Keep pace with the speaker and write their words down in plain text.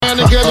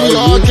because we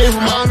all came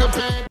from hunger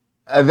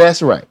pain.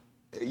 That's right.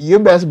 You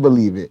best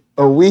believe it.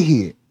 Oh, we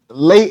here.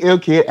 Late ill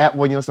kid at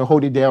one young, so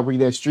hold it down, bring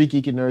that street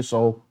geeky nerd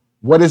soul.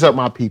 What is up,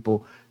 my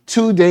people?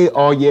 Today,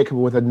 all year,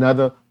 coming with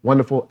another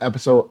wonderful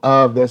episode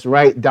of That's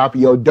Right,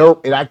 Doppio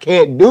Dope. And I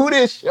can't do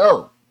this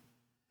show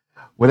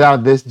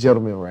without this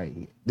gentleman right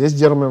here. This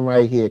gentleman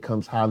right here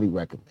comes highly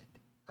recommended.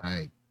 All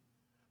right.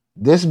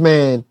 This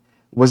man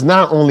was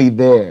not only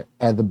there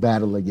at the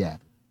Battle of Yavin.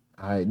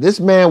 All right. This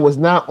man was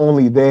not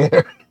only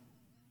there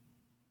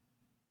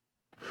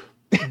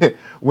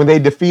when they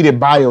defeated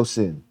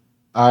Biosyn.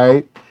 All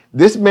right.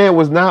 This man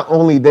was not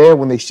only there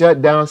when they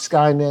shut down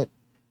Skynet.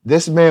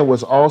 This man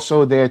was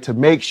also there to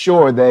make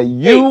sure that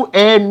you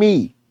and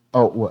me.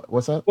 Oh, what?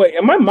 What's up? Wait,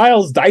 am I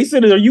Miles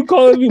Dyson? Are you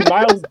calling me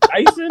Miles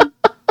Dyson?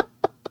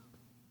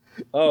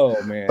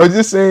 Oh man. I'm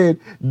just saying,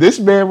 this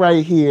man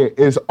right here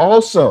is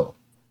also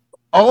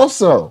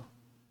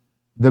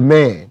the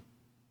man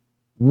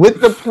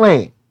with the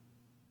plan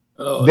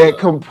that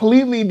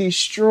completely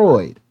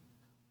destroyed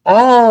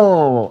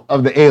all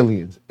of the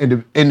aliens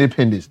in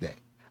Independence Day.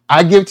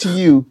 I give to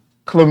you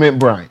Clement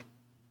Bryant.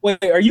 Wait,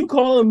 are you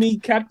calling me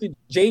Captain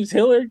James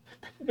Hillard?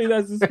 I mean,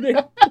 that's his name.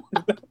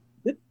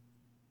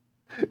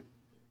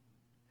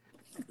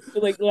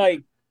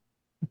 like,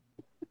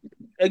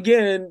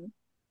 again,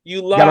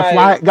 you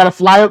lied. Gotta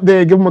fly up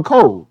there and give him a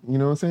code. You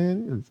know what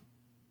I'm saying?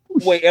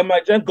 Wait, am I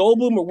Jeff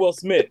Goldblum or Will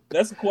Smith?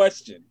 That's the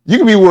question. You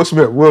can be Will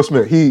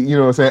Smith. He, you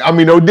know what I'm saying? I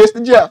mean, no diss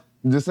to Jeff.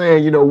 I'm just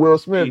saying, Will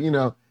Smith,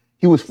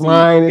 he was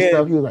flying and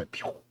stuff. He was like,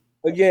 pew.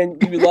 Again,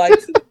 you lied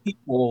to the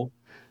people.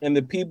 And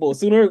the people,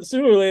 sooner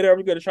or later,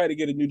 I'm going to try to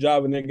get a new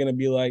job, and they're going to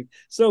be like,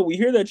 so we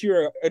hear that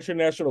you're an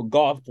international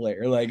golf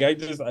player. Like,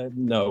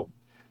 no,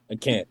 I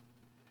can't.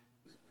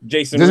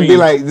 Jason Reed. Be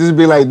like,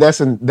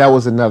 that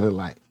was another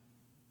life.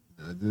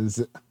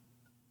 That's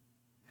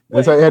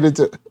how I had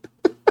to.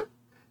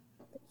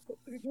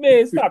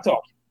 Man, stop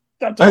talking.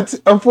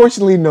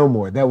 Unfortunately, no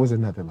more. That was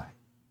another life.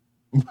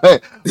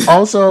 But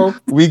also,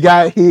 we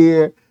got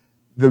here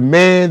the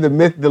man, the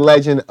myth, the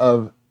legend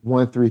of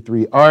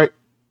 133 Art.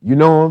 You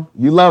know him,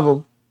 you love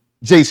him,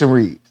 Jason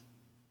Reeves.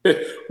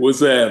 What's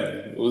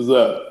happening? What's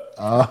up?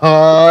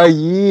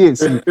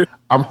 Yes.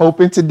 I'm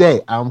hoping today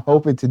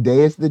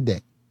is the day.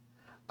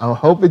 I'm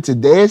hoping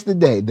today is the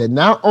day that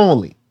not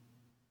only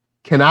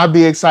can I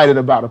be excited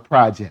about a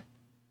project,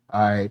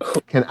 all right,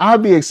 can I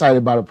be excited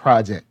about a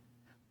project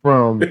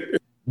from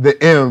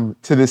the M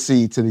to the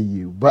C to the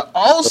U, but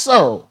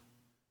also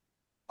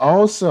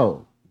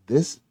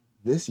this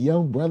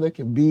young brother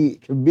can be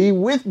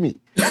with me.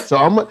 So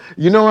I'm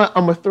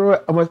gonna throw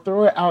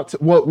it out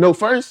to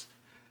first,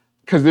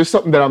 because there's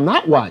something that I'm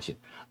not watching.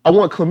 I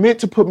want Clement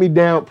to put me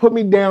down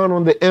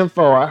on the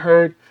info. I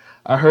heard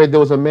there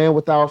was a Man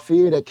Without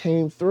Fear that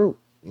came through.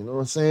 You know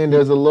what I'm saying?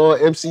 There's a little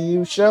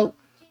MCU show,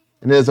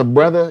 and there's a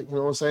brother, you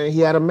know what I'm saying?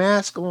 He had a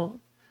mask on,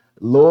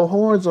 little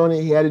horns on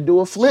it. He had to do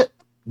a flip.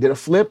 Did a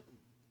flip,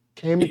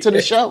 came into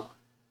the show.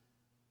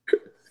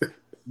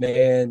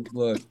 Man,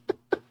 look.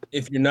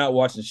 If you're not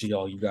watching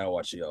She-Hulk, you gotta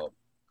watch She-Hulk.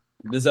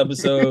 This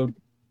episode,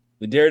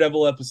 the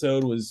Daredevil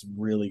episode, was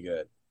really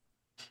good.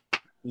 It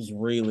was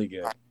really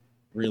good.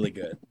 Really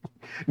good.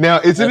 Now,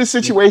 is it a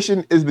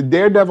situation, is the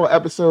Daredevil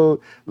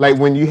episode like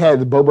when you had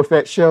the Boba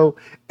Fett show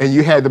and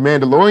you had the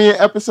Mandalorian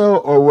episode,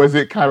 or was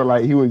it kind of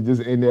like he was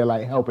just in there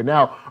like helping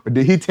out, or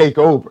did he take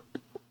over?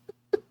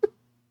 It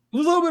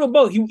was a little bit of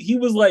both. He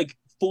was like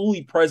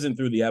fully present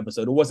through the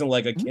episode. It wasn't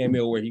like a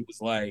cameo where he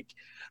was like,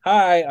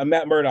 hi, I'm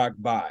Matt Murdock,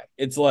 bye.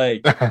 It's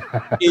like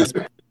he's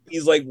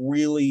like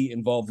really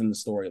involved in the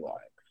storyline.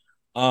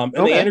 And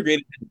they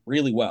integrated it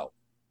really well.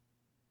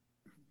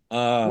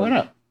 What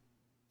up?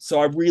 So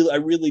I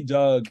really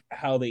dug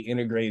how they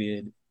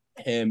integrated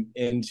him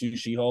into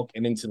She-Hulk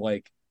and into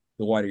like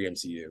the wider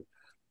MCU.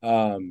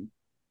 I'm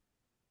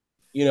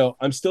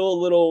still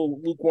a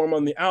little lukewarm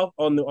on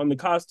the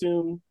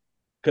costume,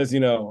 because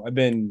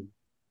I'm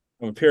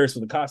a purist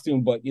with the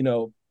costume, but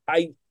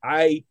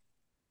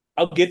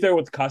I'll get there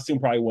with the costume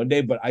probably one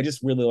day, but I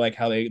just really like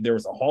how there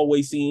was a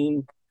hallway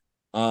scene.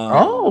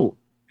 So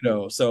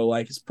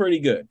like it's pretty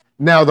good.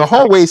 Now the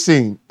hallway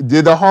scene,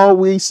 did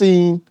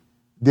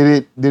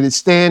it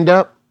stand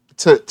up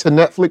to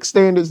Netflix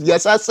standards?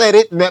 Yes, I said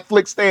it,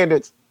 Netflix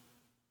standards.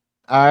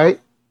 All right.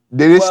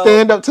 Did it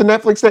stand up to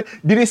Netflix standards?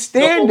 Did it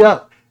stand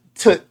up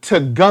to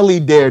Gully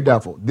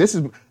Daredevil? This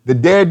is the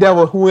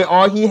Daredevil who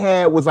all he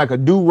had was like a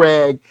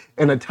do-rag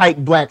and a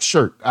tight black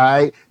shirt. All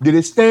right. Did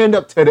it stand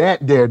up to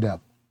that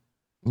Daredevil?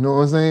 You know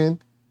what I'm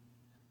saying?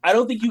 I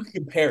don't think you can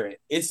compare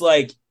it. It's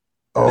like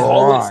the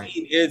hallway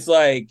scene. It's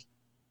like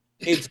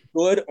it's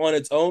good on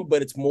its own,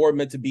 but it's more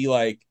meant to be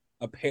like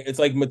it's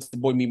like meant to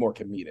be more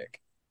comedic.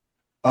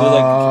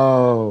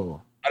 I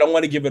don't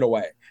want to give it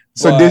away.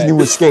 So Disney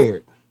was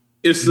scared.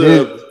 It's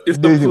a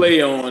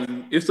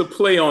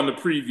play on the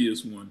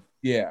previous one.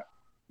 Yeah.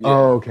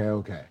 Oh,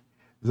 okay.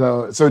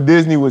 So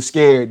Disney was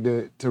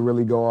scared to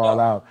really go all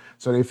out.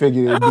 So they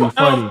figured it'd be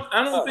funny.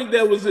 I don't think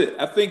that was it.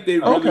 I think they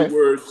really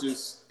were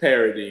just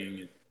parodying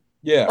it.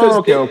 Yeah.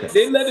 Okay.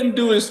 They let him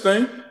do his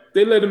thing.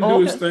 They let him do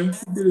his Okay. thing.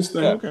 He did his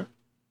thing. Okay.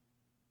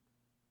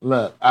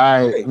 Look,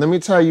 let me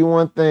tell you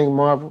one thing,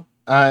 Marvel.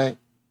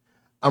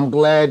 I'm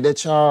glad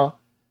that y'all,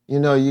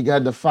 you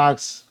got the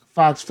Fox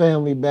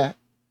family back.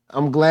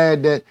 I'm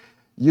glad that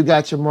you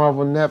got your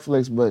Marvel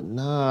Netflix, but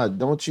nah,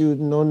 don't you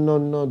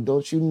no,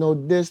 don't you know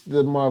this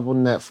the Marvel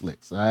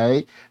Netflix, all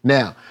right?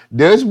 Now,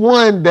 there's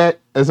one that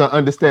is an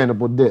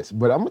understandable diss,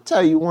 but I'm gonna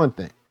tell you one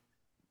thing.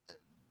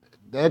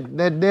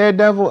 That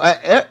Daredevil,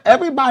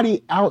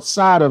 everybody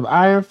outside of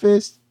Iron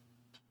Fist,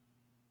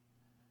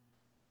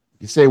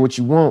 you say what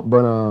you want,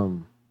 but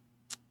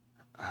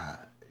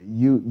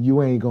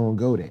you ain't gonna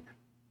go there.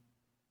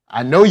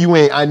 I know you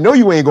ain't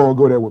gonna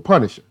go there with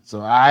Punisher. So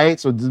all right,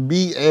 so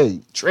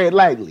just tread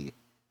lightly.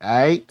 All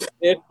right.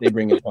 If they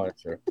bring in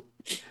Punisher.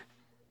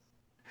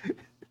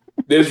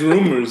 There's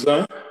rumors,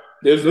 huh?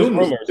 There's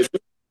rumors.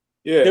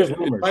 Yeah, There's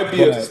rumors, it might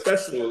be a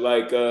special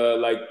like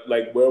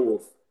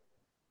Werewolf.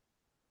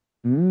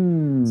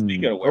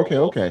 Speaking of Werewolf.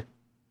 Okay.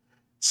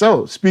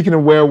 So speaking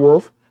of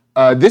Werewolf,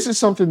 this is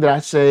something that I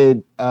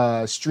said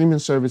streaming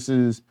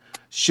services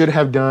should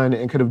have done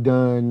and could have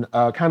done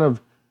kind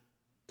of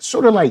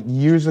sort of like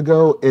years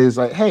ago is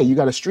like, hey, you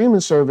got a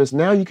streaming service.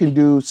 Now you can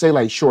do, say,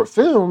 like short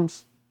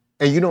films,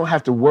 and you don't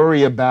have to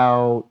worry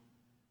about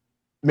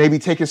maybe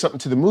taking something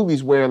to the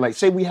movies where, like,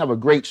 say we have a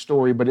great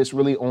story, but it's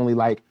really only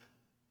like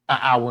an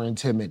hour and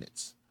 10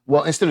 minutes.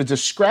 Well, instead of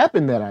just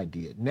scrapping that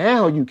idea,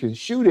 now you can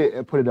shoot it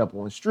and put it up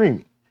on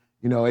streaming.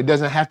 It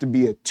doesn't have to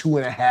be a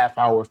 2.5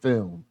 hour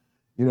film.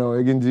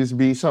 It can just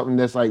be something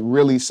that's like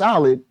really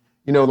solid.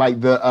 Like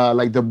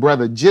the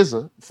brother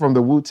Jizza from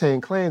the Wu-Tang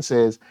Clan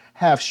says,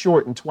 half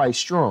short and twice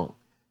strong.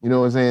 You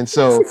know what I'm saying?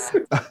 So,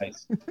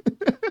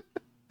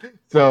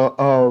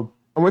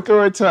 I'm gonna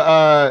throw it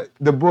to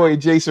the boy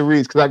Jason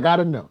Reeves because I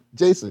gotta know.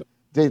 Jason,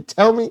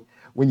 tell me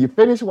when you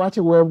finish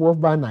watching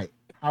Werewolf by Night,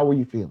 how were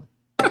you feeling?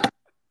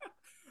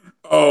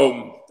 I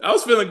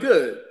was feeling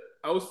good.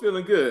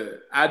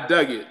 I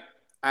dug it.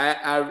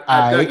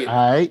 I dug it.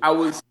 I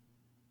was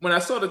when I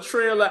saw the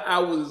trailer, I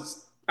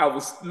was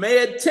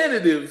mad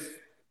tentative.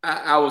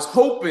 I was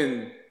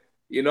hoping,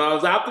 I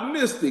was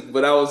optimistic,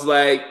 but I was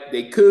like,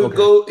 it could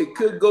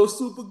go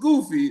super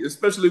goofy,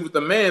 especially with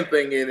the man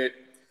thing in it.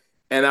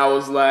 And I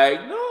was like,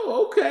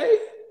 no, okay,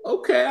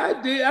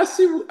 I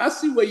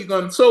see where you're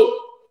going. So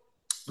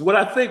what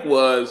I think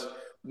was,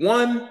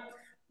 one,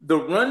 the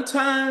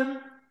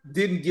runtime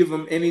didn't give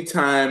him any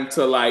time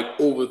to like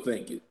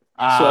overthink it.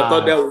 So I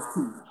thought that was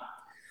cool.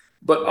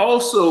 But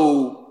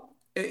also,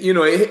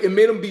 it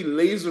made them be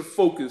laser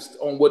focused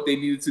on what they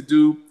needed to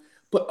do.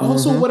 But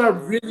also what I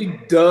really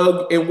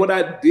dug and what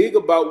I dig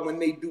about when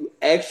they do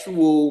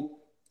actual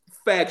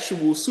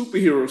factual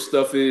superhero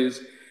stuff is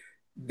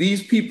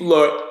these people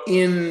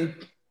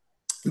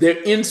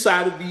they're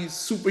inside of these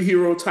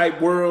superhero type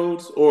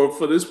worlds, or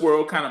for this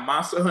world, kind of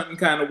monster hunting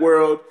kind of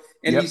world.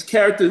 And these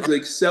characters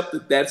accept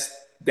that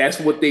that's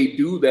what they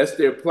do. That's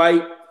their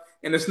plight.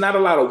 And it's not a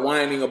lot of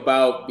whining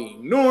about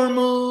being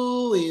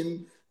normal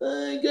and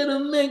I gotta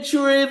make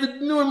sure I have a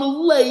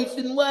normal life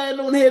and why I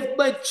don't have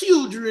my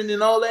children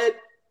and all that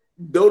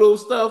dodo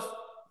stuff.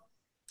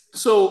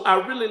 So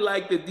I really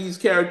like that these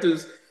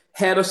characters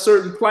had a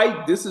certain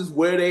plight. This is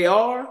where they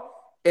are,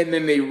 and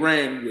then they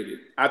ran with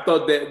it. I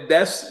thought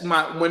that's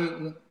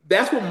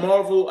what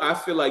Marvel I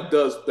feel like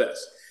does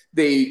best.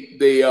 They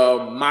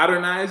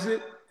modernize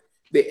it.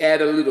 They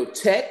add a little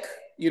tech,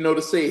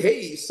 to say,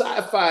 hey,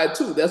 sci-fi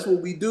too. That's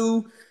what we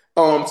do.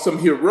 Some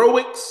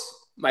heroics.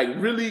 Like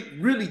really,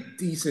 really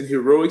decent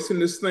heroics in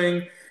this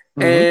thing.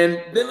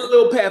 And then a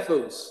little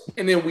pathos.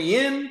 And then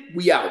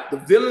we out. The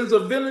villains are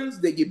villains.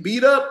 They get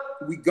beat up,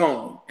 we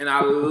gone. And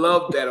I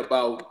love that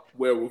about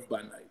Werewolf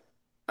by Night.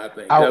 I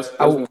think I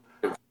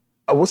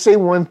will say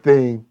one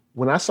thing.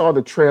 When I saw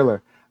the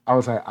trailer, I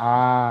was like,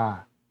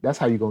 that's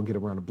how you gonna get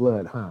around the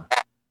blood, huh?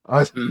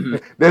 That's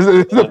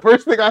the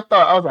first thing I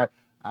thought.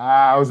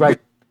 I was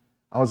like,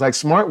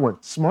 smart one,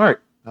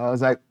 smart. I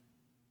was like,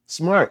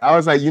 smart. I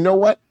was like, you know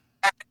what?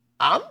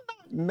 I'm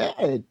not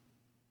mad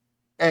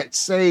at,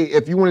 say,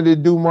 if you wanted to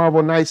do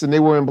Marvel Knights and they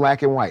were in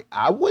black and white.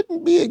 I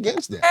wouldn't be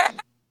against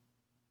that.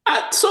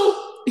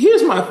 So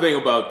here's my thing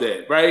about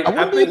that, right?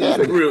 I think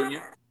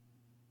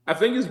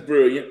it's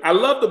brilliant. I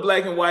love the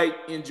black and white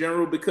in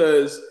general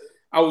because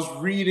I was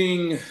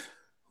reading,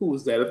 who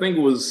was that? I think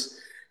it was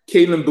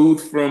Caitlin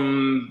Booth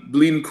from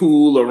Bleeding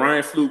Cool or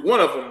Ryan Fluke. One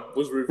of them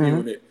was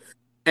reviewing it.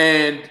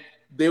 And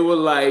they were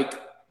like,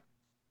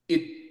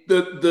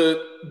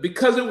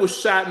 because it was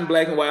shot in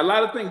black and white, a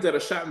lot of things that are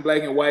shot in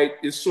black and white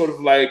is sort of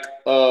like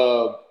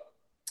a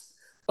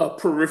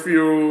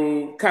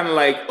peripheral kind of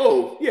like,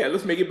 oh yeah,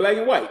 let's make it black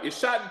and white. It's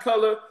shot in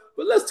color,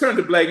 but let's turn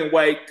to black and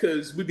white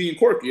because we're being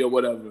quirky or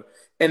whatever.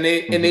 And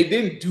they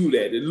didn't do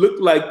that. It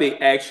looked like they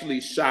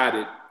actually shot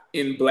it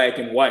in black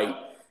and white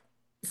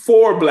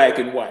for black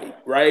and white,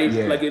 right?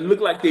 Yeah. Like it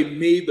looked like they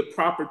made the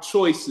proper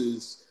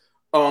choices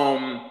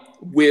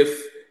with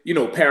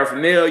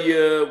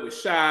paraphernalia, with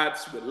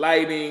shots, with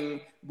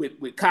lighting,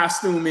 with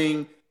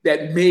costuming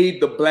that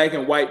made the black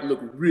and white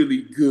look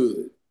really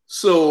good.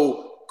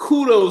 So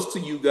kudos to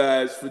you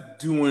guys for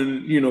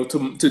doing,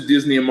 to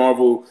Disney and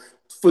Marvel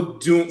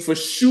for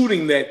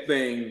shooting that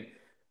thing.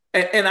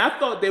 And I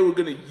thought they were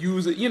going to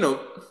use it,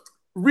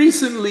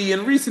 recently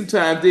in recent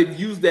times they've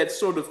used that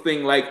sort of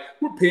thing, like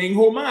we're paying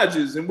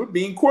homages and we're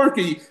being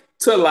quirky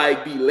to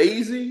like be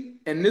lazy.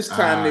 And this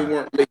time they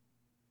weren't lazy.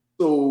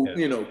 So,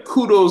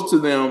 kudos to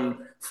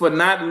them for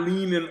not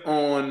leaning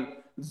on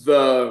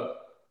the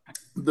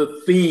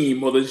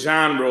theme or the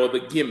genre or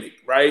the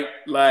gimmick, right?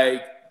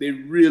 Like they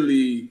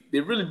really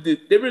did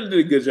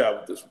a good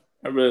job with this one.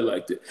 I really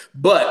liked it.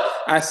 But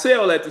I say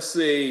all that to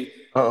say,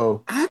 I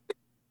think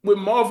with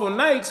Marvel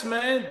Knights,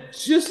 man,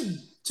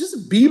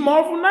 just be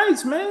Marvel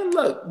Knights, man.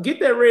 Look, get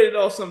that rated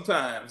off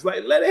sometimes.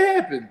 Like, let it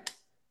happen.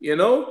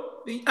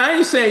 I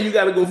ain't saying you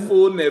got to go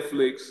full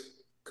Netflix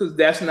because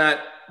that's not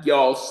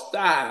y'all's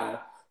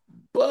style,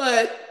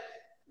 but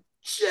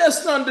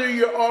just under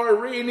your R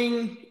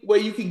rating where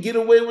you can get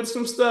away with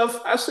some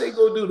stuff, I say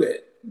go do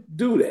that.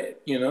 Do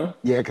that,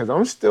 Yeah, because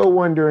I'm still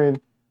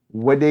wondering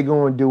what they're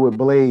going to do with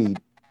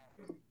Blade.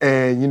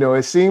 And,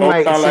 it seemed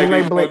like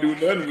Blade Blade do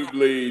nothing with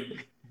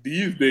Blade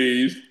these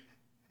days.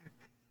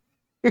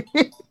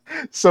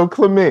 So,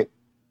 Clement,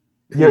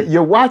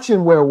 you're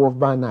watching Werewolf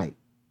by Night.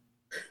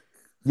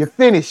 You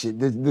finish it.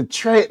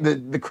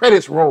 The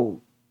credits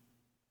roll.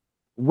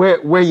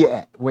 Where you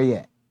at?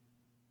 I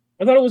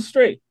thought it was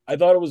straight. I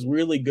thought it was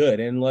really good.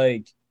 And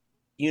I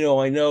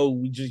know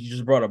you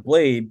just brought up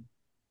Blade.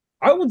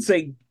 I would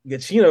say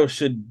Giacchino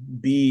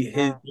should be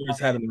his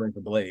hat in the ring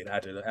for Blade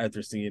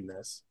after seeing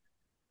this.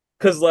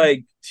 Because,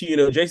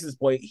 to Jason's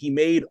point, he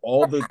made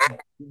all the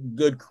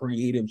good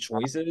creative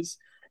choices.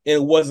 And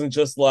it wasn't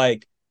just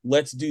like,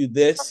 let's do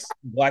this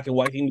black and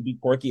white thing to be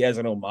quirky as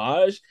an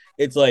homage.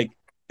 It's like,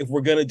 if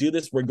we're going to do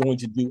this, we're going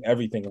to do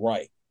everything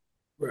right.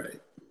 Right.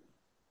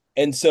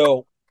 And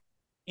so,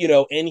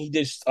 and he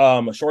did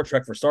a short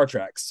track for Star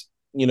Treks,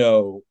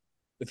 a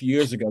few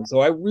years ago.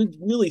 So I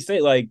really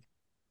say,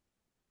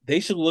 they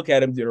should look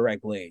at him to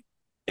direct Blade.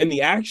 And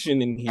the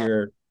action in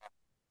here,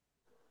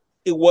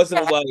 it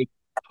wasn't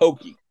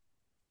hokey.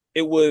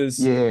 It was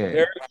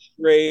very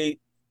straight.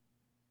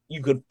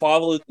 You could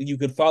follow.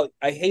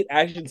 I hate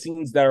action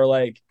scenes that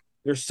are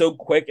they're so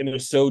quick and they're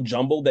so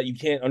jumbled that you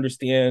can't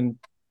understand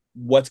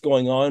what's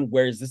going on.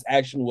 Whereas this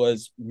action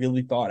was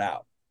really thought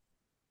out.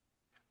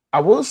 I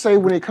will say,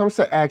 when it comes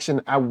to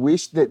action, I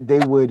wish that they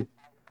would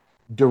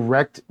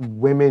direct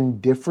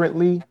women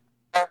differently,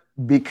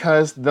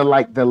 because the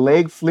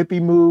leg flippy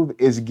move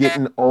is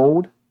getting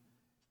old.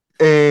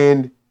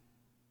 And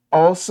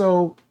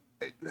also,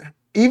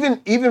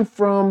 even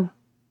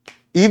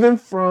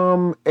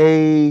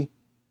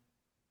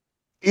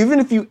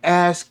if you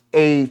ask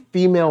a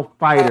female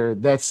fighter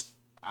that's,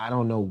 I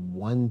don't know,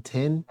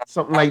 110,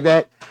 something like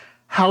that,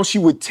 how she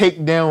would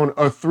take down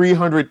a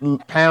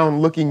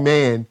 300-pound looking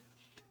man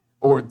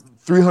or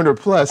 300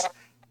 plus,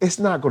 it's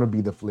not going to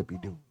be the flippy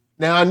dude.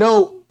 Now,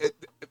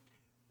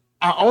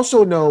 I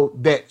also know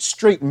that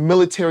straight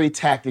military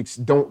tactics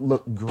don't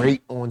look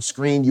great on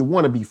screen. You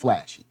want to be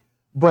flashy.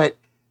 But,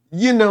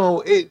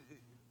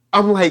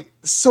 I'm like,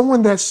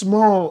 someone that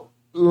small,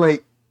 you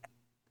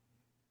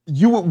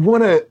would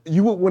want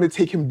to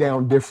take him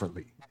down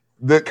differently.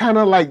 The kind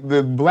of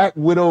the Black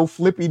Widow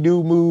flippy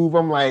do move.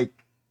 I'm like,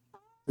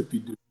 flippy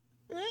do,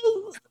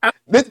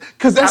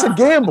 because that's a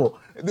gamble.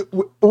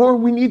 Or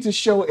we need to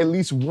show at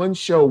least one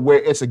show where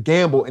it's a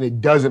gamble and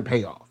it doesn't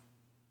pay off.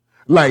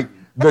 Like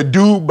the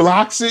dude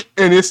blocks it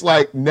and it's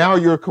like, now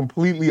you're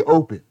completely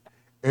open.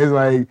 It's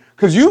like,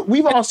 because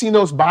we've all seen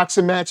those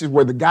boxing matches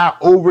where the guy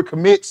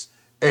overcommits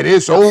and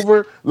it's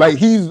over. Like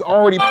he's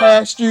already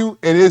past you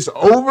and it's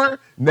over.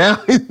 Now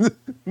he's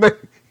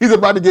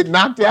about to get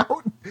knocked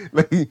out.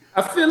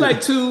 I feel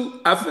like too,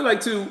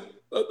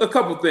 a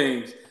couple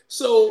things.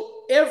 So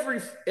every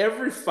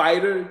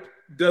fighter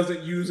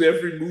doesn't use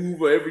every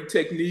move or every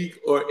technique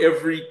or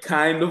every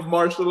kind of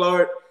martial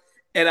art.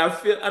 And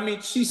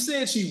she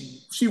said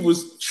she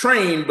was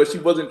trained, but she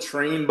wasn't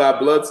trained by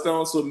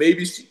Bloodstone. So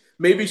maybe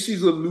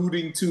she's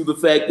alluding to the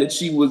fact that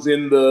she was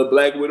in the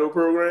Black Widow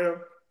program.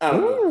 I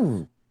don't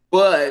know.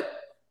 But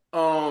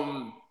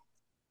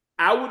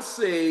I would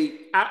say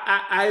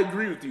I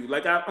agree with you.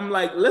 I'm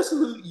like, let's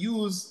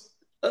use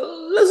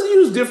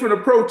different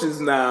approaches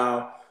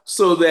now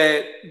so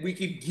that we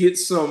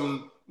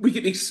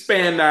could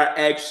expand our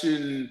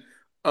action,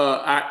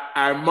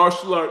 our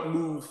martial art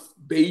move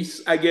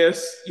base, I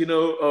guess,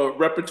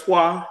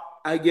 repertoire,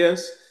 I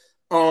guess.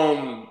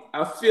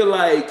 I feel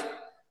like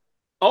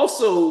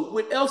also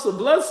with Elsa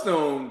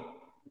Bloodstone,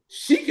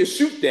 she can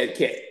shoot that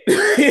cat.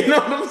 You know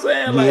what I'm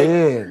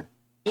saying?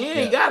 You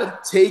ain't gotta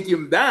take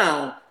him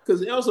down,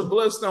 because Elsa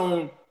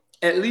Bloodstone,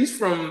 at least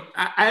from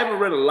I haven't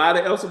read a lot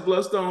of Elsa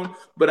Bloodstone,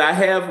 but I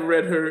have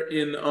read her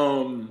in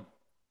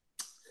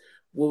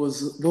what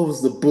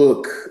was the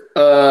book?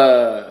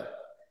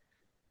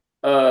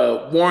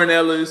 Warren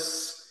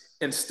Ellis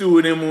and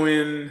Stuart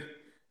Immonen.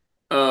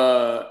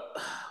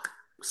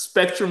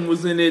 Spectrum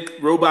was in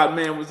it. Robot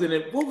Man was in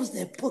it. What was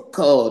that book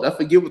called? I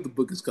forget what the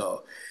book is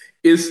called.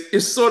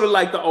 It's sort of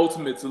like the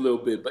Ultimates a little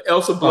bit, but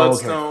Elsa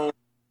Bloodstone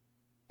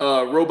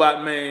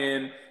Robot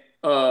Man,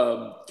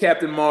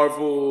 Captain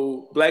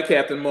Marvel, Black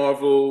Captain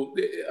Marvel,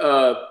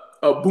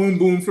 Boom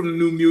Boom from the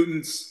New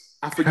Mutants.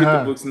 I forget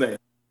the book's name.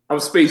 I'm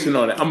spacing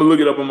on it. I'm gonna look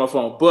it up on my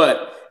phone.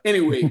 But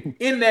anyway,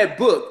 in that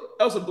book,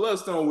 Elsa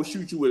Bloodstone will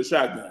shoot you with a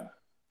shotgun.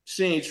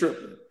 She ain't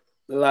tripping.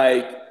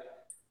 Like,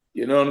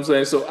 you know what I'm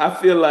saying? So I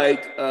feel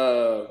like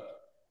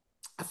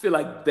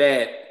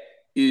that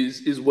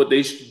is what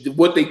they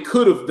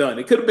could have done.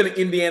 It could have been an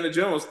Indiana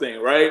Jones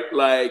thing, right?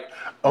 Like,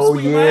 oh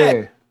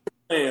yeah,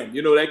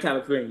 you know, that kind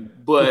of thing.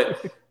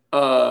 But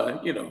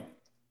you know,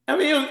 I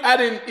mean,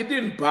 it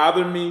didn't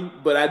bother me,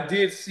 but I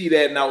did see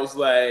that, and I was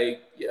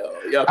like,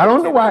 yo, I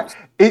don't know why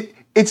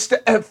it's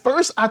at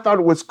first I thought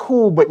it was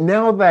cool, but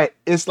now that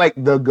it's like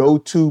the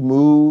go-to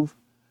move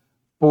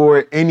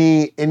for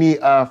any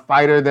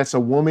fighter that's a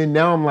woman,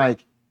 now I'm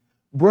like,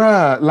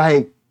 bruh,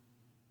 like,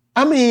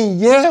 I mean,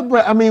 yeah,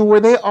 but I mean, were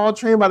they all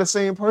trained by the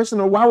same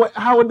person, or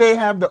how would they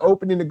have the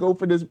opening to go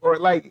for this? Or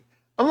like,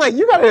 I'm like,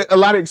 you got a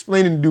lot of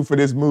explaining to do for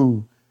this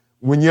move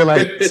when you're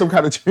like some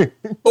kind of train.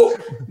 Oh,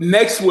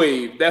 Next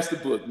Wave, that's the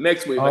book.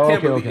 Next Wave. Oh, I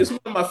can't believe okay. it's one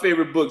of my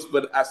favorite books,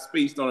 but I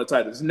spaced on the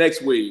title. It's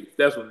Next Wave.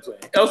 That's what I'm saying.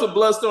 Elsa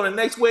Bloodstone and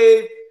Next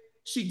Wave,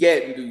 she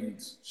gatting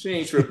dudes. She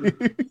ain't tripping.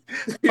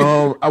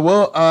 I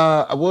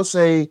will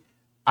say,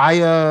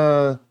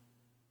 as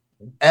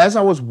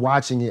I was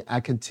watching it, I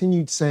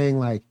continued saying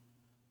like,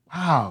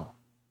 wow,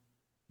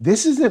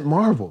 this isn't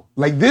Marvel.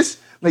 Like this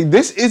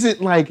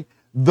isn't like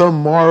the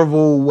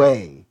Marvel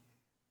way,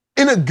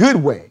 in a good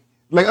way.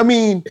 Like, I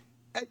mean,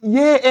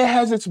 yeah, it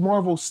has its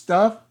Marvel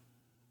stuff,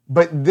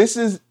 but this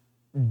is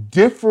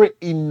different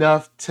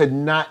enough to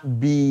not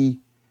be,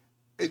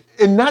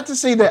 and not to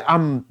say that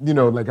I'm, you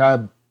know, like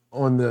I'm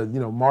on the, you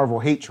know, Marvel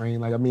hate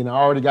train. Like, I mean, I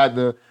already got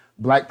the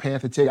Black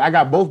Panther ticket. I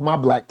got both my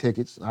black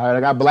tickets. All right,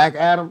 I got Black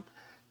Adam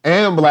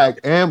and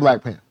Black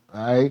Panther.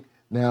 All right.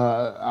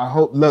 Now, I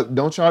hope, look,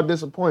 don't y'all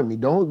disappoint me.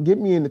 Don't get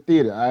me in the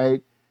theater, all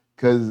right?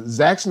 Because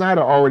Zack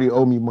Snyder already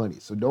owe me money,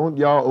 so don't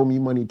y'all owe me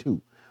money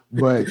too.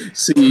 But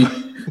see,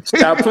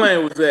 stop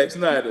playing with Zack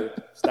Snyder.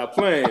 Stop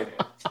playing.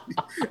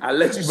 I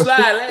let you slide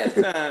last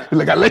time.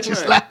 Like, I let you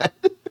slide.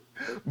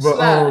 But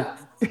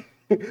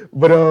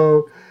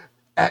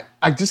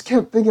I just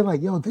kept thinking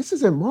like, yo, this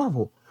isn't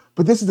Marvel,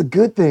 but this is a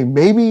good thing.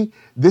 Maybe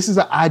this is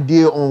an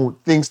idea on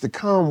things to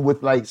come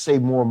with, like, say,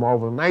 more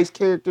Marvel Knights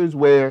characters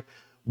where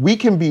we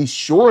can be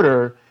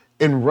shorter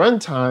in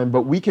runtime,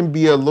 but we can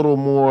be a little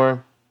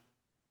more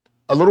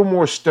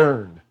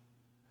stern.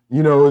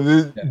 You know,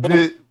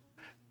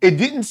 it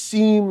didn't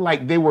seem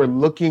like they were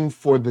looking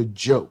for the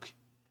joke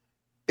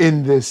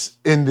in this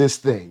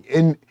thing.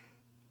 And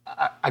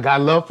I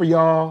got love for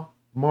y'all,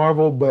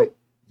 Marvel, but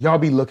y'all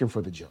be looking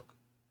for the joke.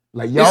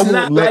 Like, y'all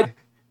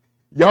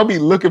y'all be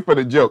looking for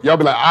the joke. Y'all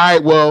be like, all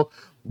right, well,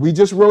 we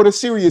just wrote a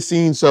serious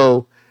scene,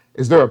 so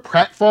is there a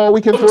pratfall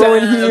we can throw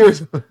in here?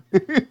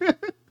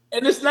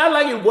 And it's not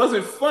like it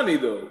wasn't funny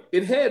though.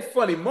 It had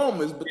funny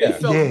moments, but they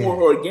felt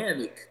more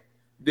organic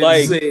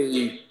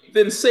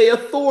than say a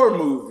Thor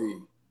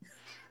movie.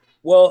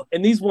 Well,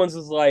 and these ones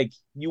is like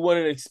you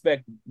wouldn't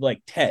expect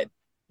like Ted,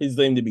 his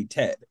name to be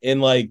Ted,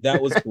 and like that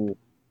was cool.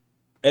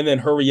 And then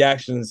her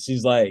reaction,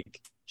 she's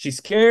like, she's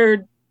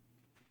scared,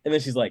 and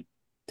then she's like,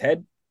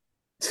 Ted.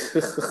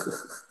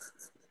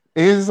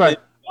 It's like,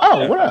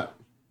 oh, what up?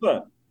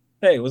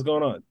 Hey, what's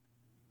going on?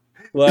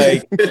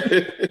 Like,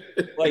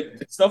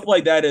 like stuff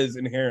like that is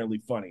inherently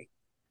funny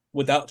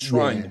without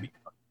trying to be funny.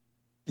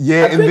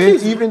 Yeah, and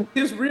then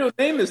his real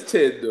name is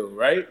Ted though,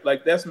 right?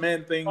 Like that's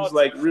Man-Thing's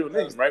like real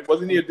name, right?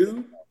 Wasn't he a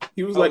dude?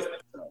 He was like,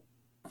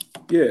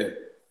 yeah.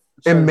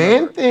 And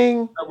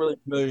Man-Thing, not really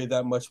familiar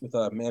that much with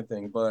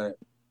Man-Thing, but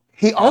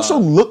he also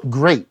looked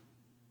great.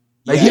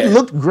 Like he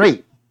looked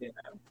great. Yeah.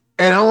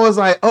 And I was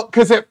like, oh,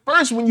 because at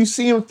first when you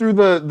see him through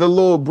the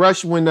little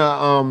brush when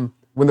the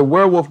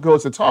werewolf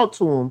goes to talk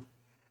to him,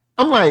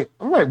 I'm like,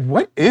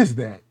 what is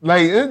that?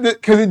 Like,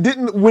 because it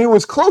didn't, when it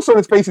was close on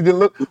his face, it didn't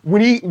look.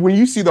 When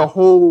you see the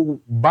whole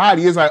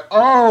body, it's like,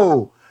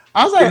 oh.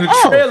 I was like,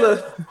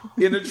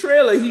 in the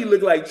trailer, he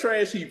looked like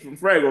Trash Heap from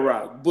Fraggle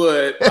Rock.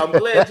 But I'm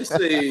glad to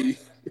say,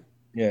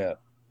 yeah,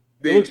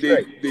 they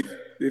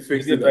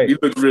fixed it up. He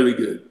looked really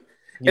good,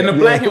 and the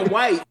black and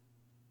white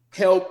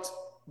helped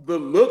the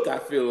look. I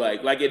feel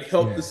like it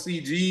helped the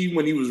CG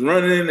when he was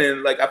running,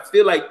 and like I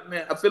feel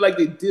like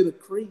they did a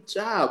great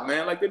job,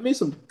 man. Like they made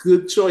some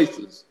good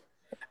choices.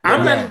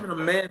 I'm not even a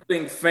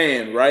Man-Thing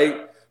fan,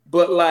 right?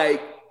 But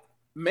like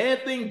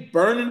Man-Thing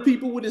burning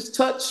people with his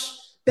touch,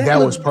 that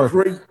was perfect.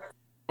 Great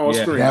on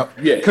screen.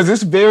 Because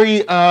it's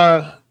very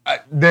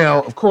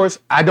now, of course,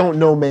 I don't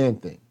know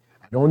Man-Thing.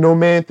 I don't know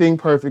Man-Thing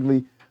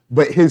perfectly,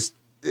 but his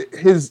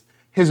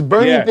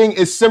burning thing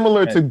is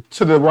similar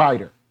to the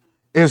Rider.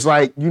 It's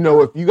like, you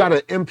know, if you got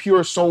an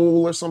impure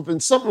soul or something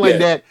like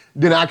that,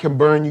 then I can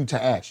burn you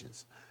to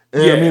ashes.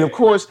 And I mean, of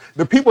course,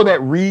 the people that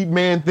read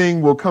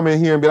Man-Thing will come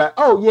in here and be like,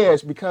 oh, yeah,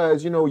 it's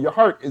because, you know, your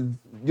heart is,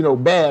 you know,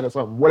 bad or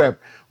something, whatever.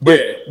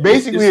 But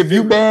basically, if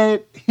you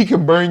bad, he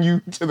can burn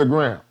you to the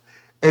ground.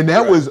 And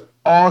that was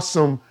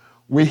awesome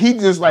when he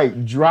just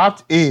like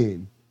dropped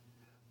in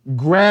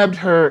grabbed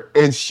her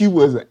and she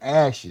was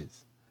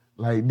ashes.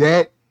 Like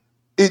that,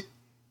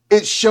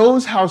 it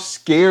shows how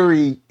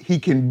scary he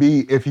can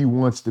be if he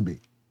wants to be.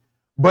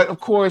 But of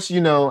course,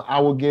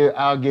 I'll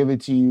give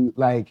it to you.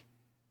 Like,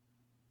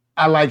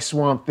 I like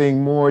Swamp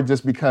Thing more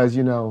just because,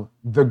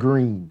 the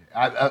green.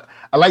 I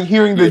like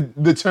hearing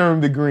the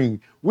term the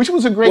green, which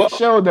was a great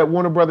show that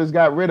Warner Brothers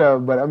got rid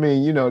of. But I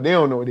mean, they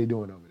don't know what they're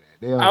doing over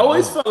there. I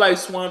always felt like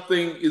Swamp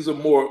Thing is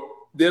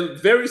they're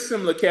very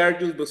similar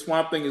characters, but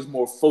Swamp Thing is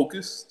more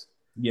focused.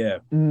 Yeah.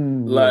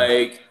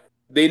 Like,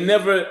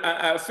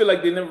 I feel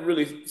like they never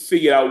really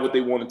figured out what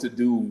they wanted to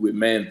do with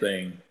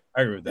Man-Thing.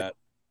 I agree with that.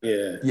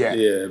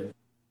 Yeah.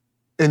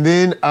 And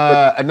then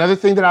another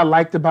thing that I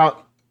liked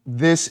about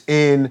this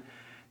in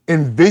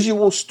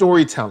visual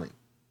storytelling,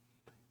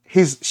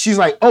 she's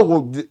like, oh,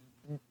 well,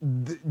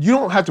 you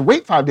don't have to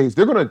wait 5 days.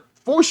 They're going to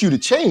force you to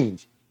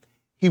change.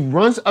 He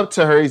runs up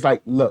to her. He's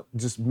like, look,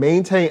 just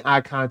maintain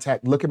eye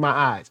contact. Look at my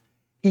eyes.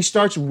 He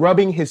starts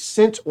rubbing his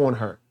scent on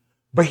her,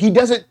 but he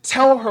doesn't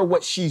tell her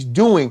what she's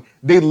doing.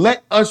 They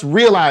let us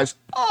realize,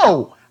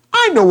 oh,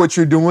 I know what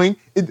you're doing.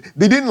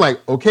 They didn't like,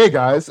 okay,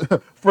 guys,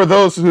 for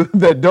those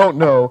that don't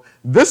know,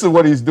 this is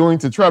what he's doing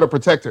to try to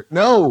protect her.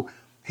 No,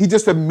 he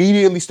just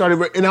immediately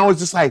started, and I was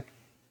just like,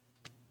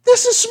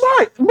 this is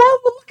smart. Marvel,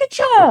 look at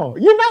y'all.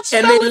 You're not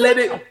smart. And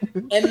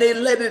they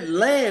let it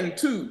land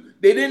too.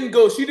 She didn't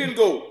go,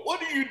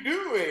 what are you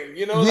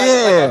doing?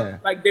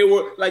 Like they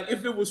were, like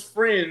if it was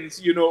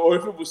Friends, or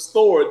if it was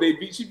Thor,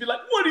 she'd be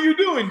like, what are you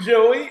doing,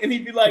 Joey? And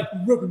he'd be like,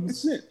 rubbing the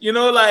scent,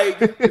 like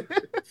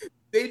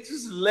they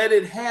just let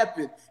it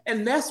happen.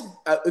 And that's,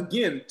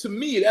 again, to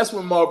me, that's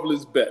when Marvel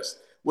is best,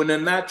 when they're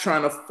not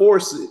trying to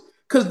force it.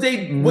 Because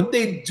what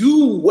they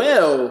do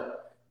well,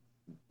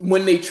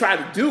 when they try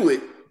to do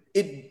it,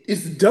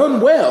 it's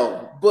done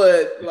well.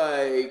 But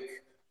like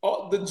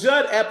the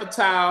Judd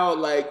Apatow,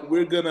 like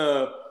we're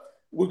gonna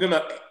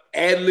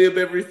ad-lib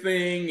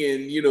everything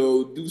and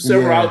do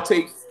several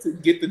outtakes to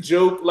get the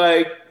joke.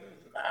 Like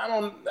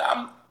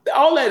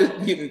all that is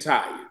getting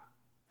tired.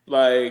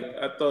 Like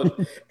I thought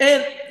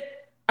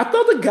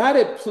the guy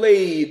that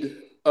played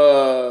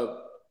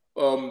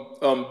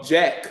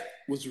Jack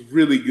was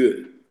really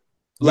good.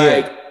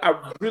 Like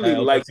I really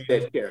liked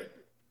that character.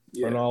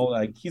 Yeah.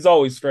 Like he's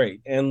always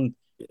straight. And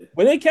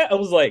when they I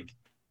was like,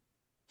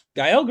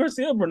 Gael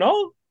Garcia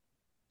Bernal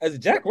as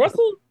Jack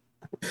Russell?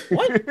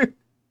 What?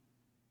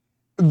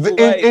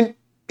 And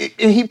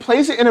he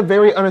plays it in a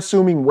very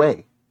unassuming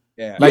way.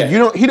 Yeah. Like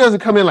he doesn't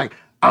come in like,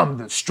 I'm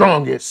the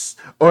strongest.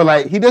 Or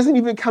like he doesn't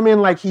even come in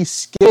like he's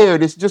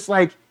scared. It's just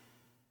like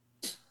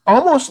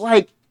almost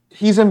like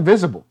he's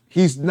invisible.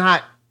 He's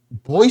not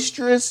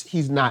boisterous.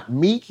 He's not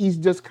meek. He's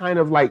just kind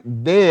of like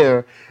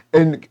there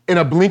and in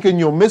a blink and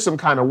you'll miss him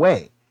kind of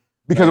way.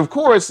 Because of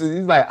course,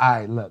 he's like, all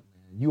right, look,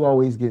 man, you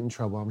always get in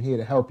trouble. I'm here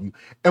to help you.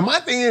 And my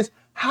thing is,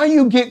 how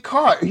you get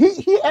caught?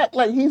 He act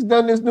like he's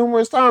done this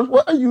numerous times.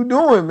 What are you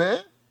doing,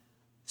 man?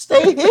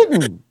 Stay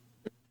hidden.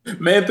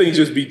 Man-Thing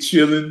just be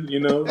chilling,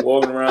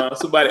 walking around.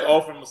 Somebody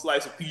offer him a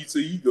slice of pizza,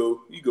 he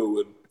go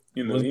with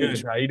him. What's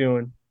good? How you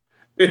doing?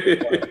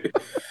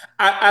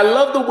 I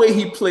love the way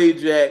he played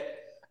Jack.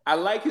 I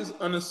like his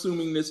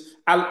unassumingness.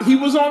 He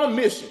was on a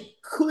mission.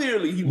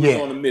 Clearly, he was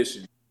on a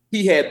mission.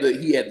 He had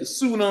the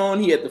suit on.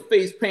 He had the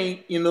face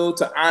paint,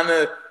 to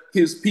honor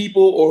his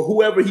people or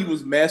whoever he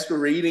was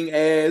masquerading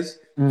as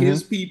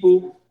his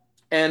people.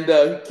 And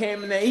he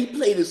came in there. He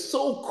played it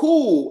so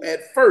cool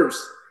at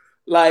first,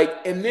 like,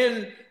 and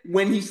then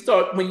when you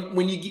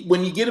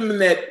get him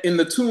in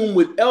the tomb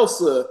with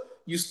Elsa,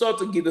 you start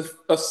to get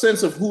a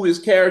sense of who his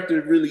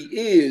character really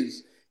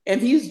is,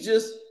 and he's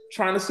just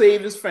trying to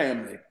save his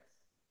family.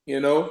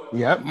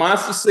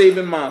 Monsters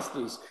saving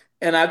monsters.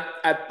 And I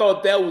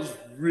thought that was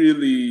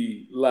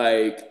really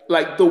like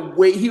the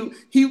way he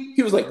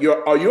was like,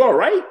 are you all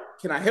right?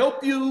 Can I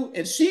help you?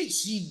 And she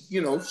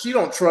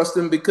don't trust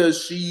him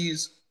because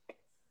she's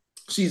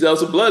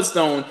Elsa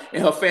Bloodstone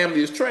and her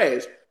family is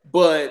trash.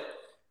 But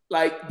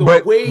like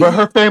but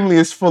her family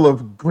is full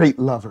of great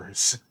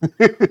lovers.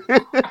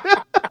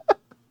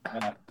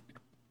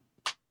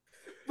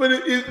 But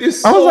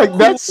it's so I was like, cool.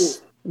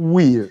 That's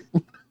weird.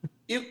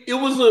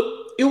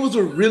 It was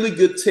a really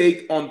good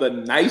take on the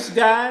nice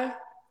guy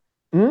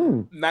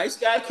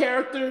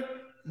character,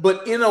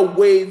 but in a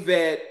way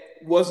that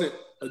wasn't,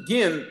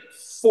 again,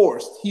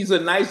 forced. He's a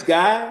nice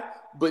guy,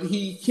 but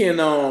he can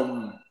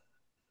turn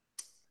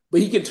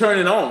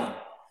it on.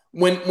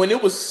 When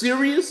it was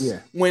serious,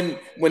 when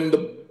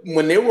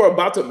they were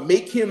about to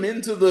make him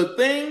into the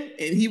thing,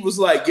 and he was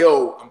like,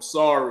 yo, I'm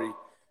sorry.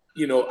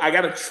 I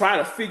gotta try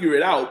to figure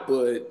it out,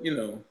 but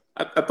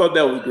I thought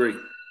that was great.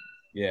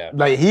 Yeah.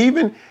 Like he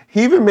even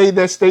made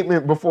that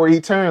statement before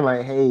he turned,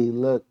 like, hey,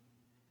 look,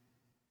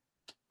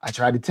 I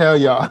tried to tell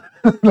y'all.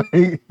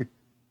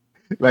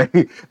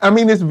 like, I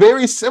mean, it's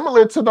very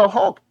similar to the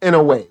Hulk in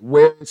a way,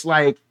 where it's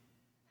like,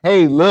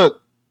 hey,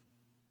 look,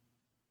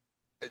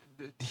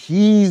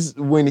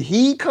 when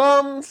he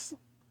comes,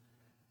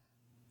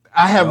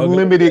 I have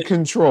limited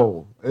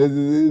control.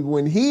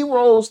 When he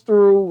rolls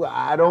through,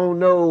 I don't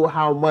know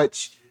how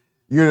much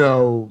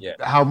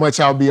how much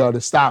I'll be able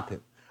to stop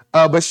him.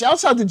 But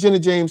shouts out to Jenna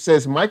James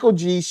says Michael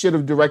G should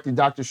have directed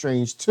Doctor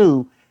Strange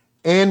 2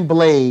 and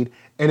Blade,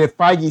 and if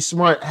Feige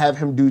smart, have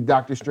him do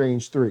Doctor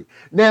Strange 3.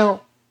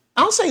 Now,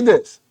 I'll say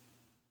this.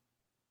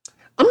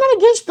 I'm not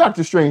against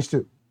Doctor Strange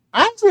 2.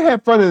 I actually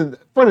had fun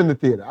in the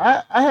theater.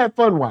 I had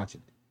fun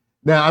watching it.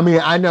 Now, I mean,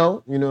 I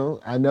know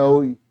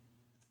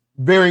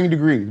varying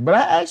degrees, but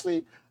I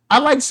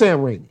like Sam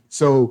Raimi.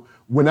 So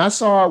when I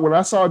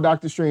saw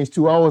Doctor Strange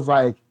 2, I was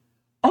like,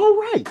 all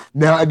right.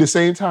 Now, at the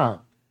same time,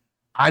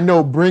 I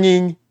know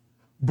bringing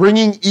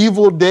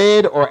Evil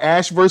Dead or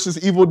Ash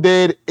versus Evil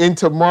Dead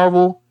into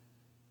Marvel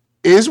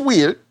is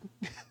weird.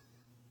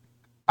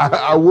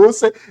 I will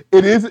say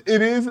it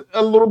is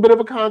a little bit of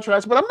a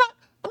contrast, but I'm not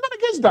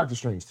against Doctor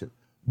Strange 2.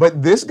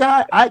 But this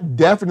guy, I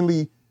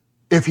definitely,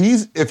 if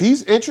he's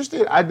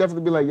interested, I'd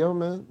definitely be like, yo,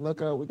 man, look,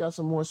 we got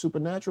some more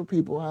supernatural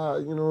people.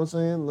 You know what I'm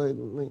saying? Like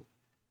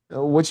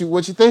what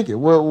you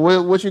thinking?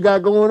 What you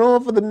got going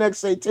on for the next,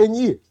 say, 10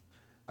 years?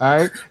 All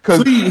right?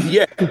 Please,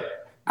 yeah.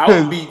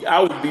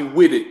 I would be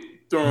with it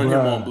throwing him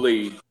on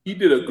Blade. He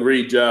did a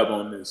great job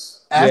on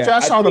this. After I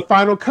saw the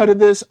final cut of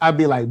this, I'd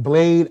be like,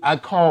 Blade.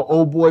 I'd call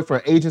old boy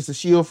for Agents of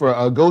S.H.I.E.L.D. for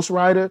a Ghost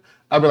Rider.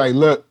 I'd be like,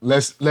 look,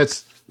 let's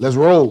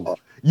roll.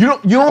 You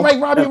don't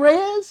like Robbie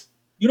Reyes?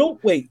 You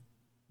don't like?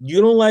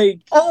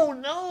 Oh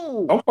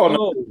no! We'll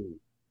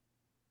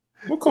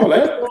call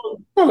that.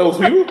 Call those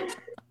people.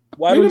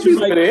 Why don't you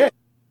like that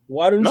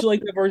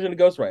version of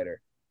Ghost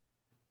Rider?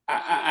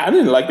 I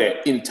didn't like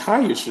that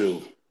entire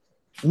show.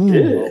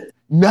 Nothing.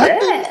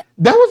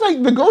 That was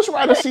like the Ghost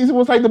Rider season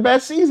was like the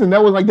best season.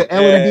 That was like the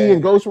L&D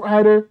and Ghost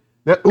Rider.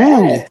 We're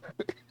going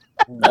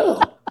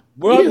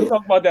to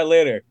talk about that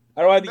later.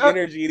 I don't have the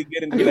energy to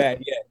get into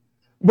that yet.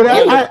 But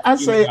I'd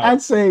say,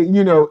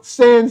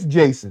 sans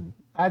Jason,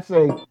 I'd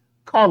say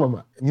call him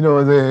up.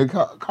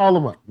 Call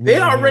him up. They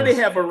already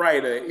have a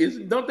writer.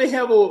 Don't they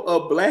have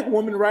a black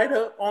woman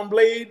writer on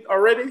Blade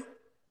already?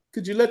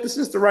 Could you let the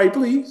sister write,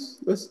 please?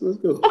 Let's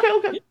go.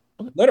 Okay.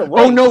 Let her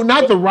write. Oh no,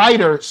 not the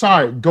writer.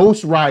 Sorry,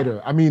 Ghost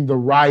Rider. I mean the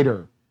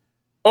writer.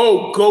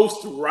 Oh,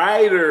 Ghost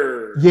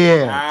Rider.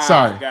 Yeah.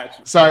 Sorry. Got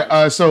you.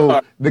 Sorry.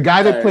 So the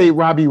guy that played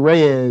Robbie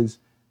Reyes,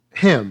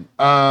 him.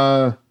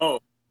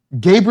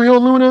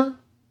 Gabriel Luna,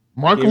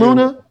 Mark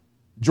Luna,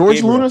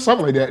 George Luna,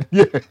 something like that.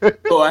 Yeah.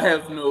 Oh, I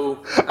have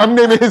no. I'm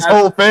naming his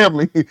whole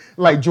family.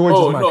 Like George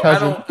is my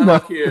cousin. I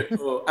don't care.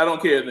 I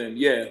don't care then.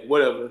 Yeah,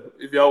 whatever.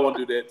 If y'all want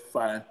to do that,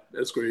 fine.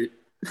 That's great.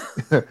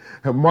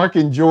 Mark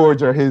and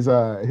George are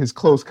his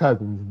close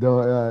cousins.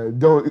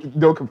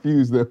 Don't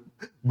confuse them.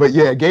 But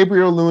yeah,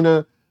 Gabriel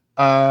Luna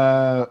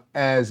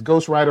as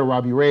Ghost Rider,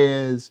 Robbie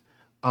Reyes.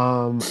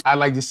 I'd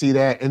like to see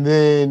that. And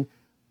then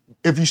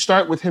if you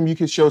start with him, you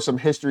can show some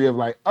history of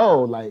like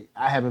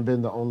I haven't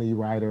been the only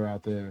writer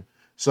out there.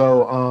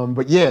 So,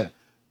 but yeah,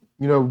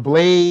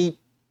 Blade,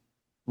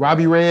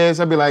 Robbie Reyes.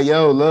 I'd be like,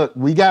 yo, look,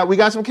 we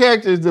got some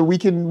characters that we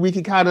can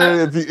kind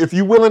of if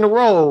you're willing to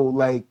roll,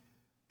 like.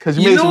 Because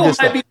you know what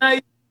might be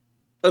nice?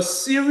 A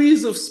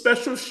series of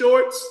special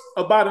shorts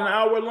about an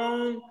hour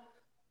long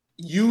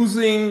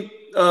using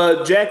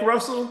Jack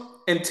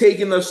Russell and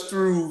taking us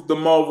through the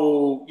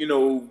Marvel,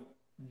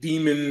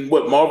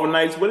 Marvel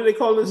Knights. What do they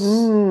call this?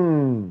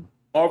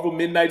 Marvel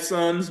Midnight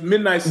Suns.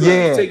 Midnight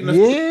Suns. Taking us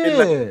through the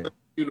Midnight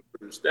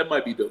universe. That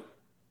might be dope.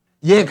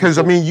 Yeah, because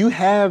I mean, you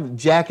have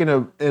Jack in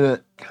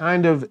a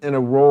kind of in a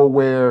role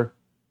where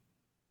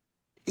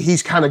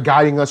he's kind of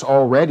guiding us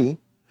already.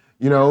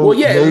 Well,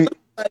 yeah.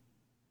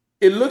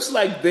 It looks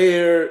like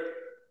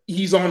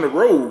he's on the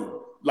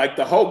road, like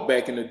the Hulk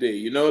back in the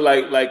day,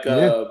 like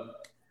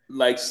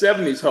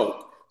 70s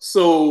Hulk.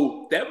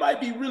 So that might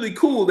be really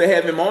cool to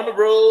have him on the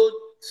road,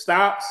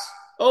 stops.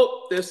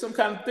 Oh, there's some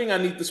kind of thing I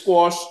need to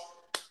squash.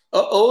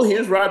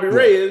 Here's Robbie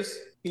Reyes.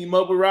 Team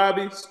up with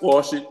Robbie,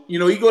 squash it. He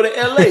go to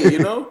LA,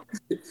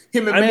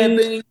 him and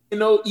Man-Thing,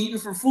 eating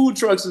from food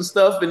trucks and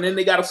stuff, and then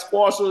they got to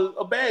squash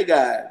a bad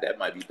guy. That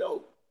might be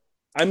dope.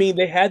 I mean,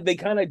 they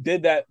kind of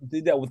did that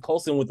with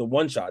Coulson with the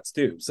one shots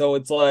too. So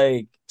it's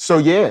like, so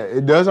yeah,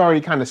 it does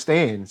already kind of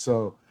stand.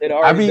 So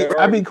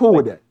I'd be cool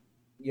with that.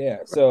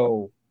 Yeah,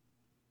 so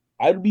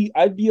I'd be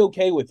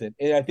okay with it,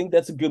 and I think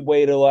that's a good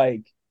way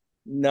to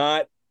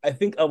not. I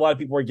think a lot of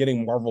people are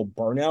getting Marvel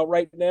burnout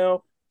right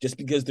now just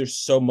because there's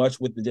so much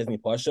with the Disney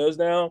Plus shows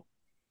now.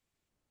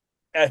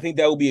 And I think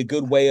that would be a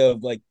good way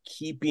of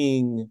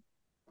keeping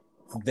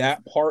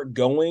that part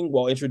going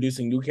while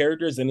introducing new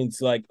characters. And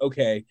it's like,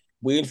 okay,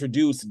 we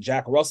introduced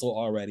Jack Russell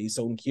already,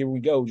 so here we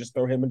go. Just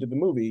throw him into the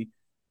movie.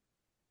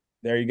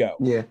 There you go.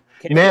 Yeah.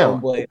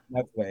 Now,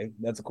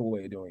 that's a cool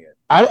way of doing it.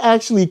 I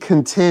actually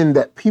contend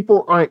that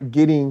people aren't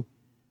getting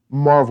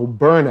Marvel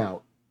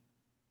burnout.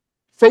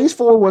 Phase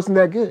 4 wasn't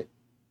that good.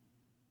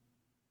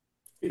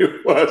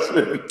 It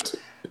wasn't.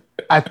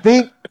 I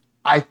think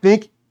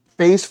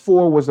Phase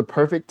 4 was the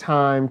perfect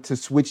time to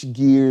switch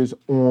gears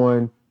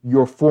on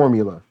your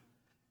formula.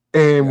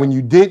 And when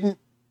you didn't,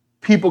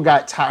 people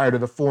got tired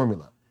of the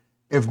formula.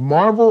 If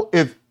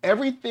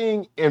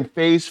everything in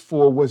Phase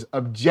 4 was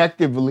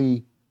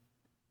objectively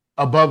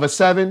above a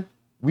 7,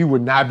 we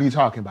would not be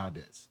talking about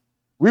this.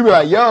 We'd be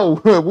like,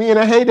 yo, we in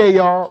a heyday,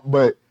 y'all.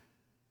 But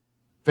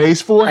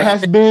Phase 4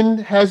 has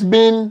been.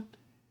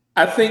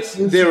 I think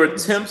their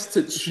attempts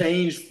to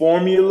change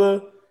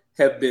formula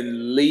have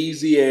been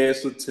lazy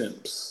ass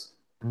attempts,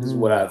 is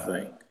what I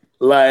think.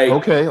 Like,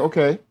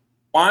 okay.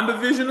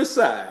 WandaVision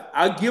aside,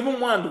 I'll give them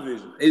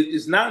WandaVision.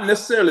 It's not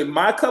necessarily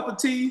my cup of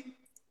tea,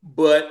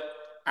 but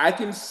I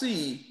can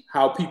see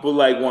how people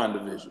like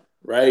WandaVision,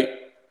 right?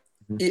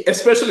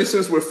 Especially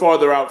since we're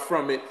farther out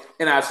from it,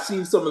 and I've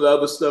seen some of the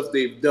other stuff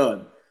they've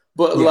done.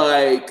 But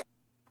like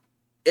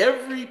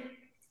every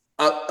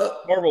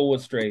Marvel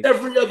was straight.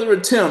 Every other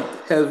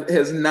attempt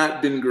has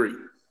not been great.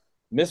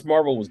 Miss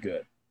Marvel was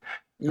good.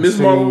 Miss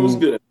Marvel was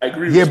good. I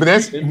agree. Yeah,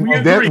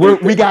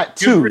 but we got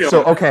two.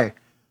 So okay,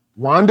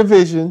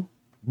 WandaVision,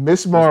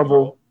 Miss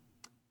Marvel,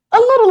 a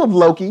little of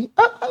Loki.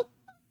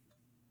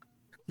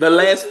 The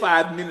last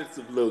 5 minutes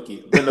of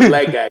Loki when the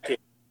black guy came.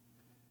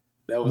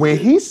 That was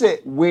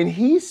when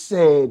he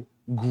said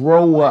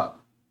grow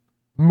up,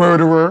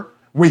 murderer.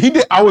 When he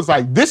did, I was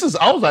like,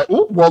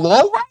 oh, well,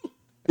 all right.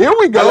 Here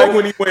we go. I like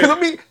when he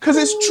went. Because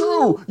it's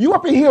true. You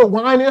up in here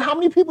whining. How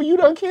many people you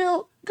done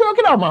killed? Girl,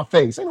 get out of my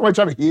face. Ain't nobody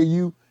trying to hear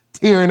you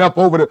tearing up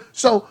over the.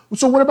 So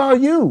what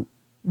about you?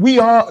 We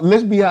all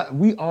in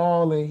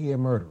here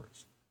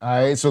murderers. All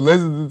right. So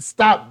let's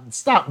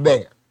stop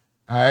there.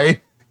 All right.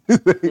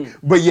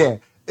 But yeah,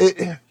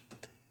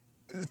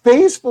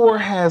 Phase 4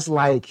 has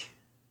like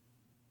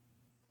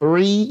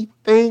 3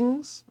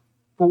 things.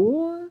 4.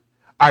 All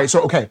right.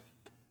 So okay,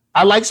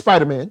 I like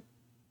Spider-Man.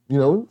 You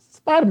know,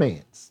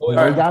 Spider-Man's. We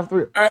got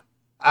 3.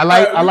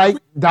 I like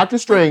Doctor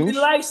Strange. We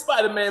like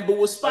Spider-Man, but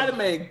was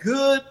Spider-Man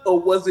good or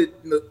was it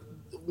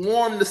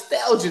warm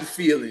nostalgia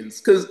feelings?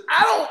 Because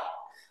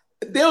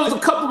there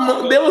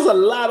was a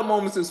lot of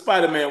moments in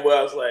Spider-Man where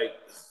I was like,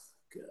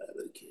 God,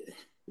 okay,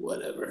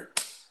 whatever,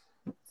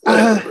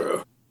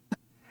 bro.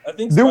 I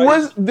think there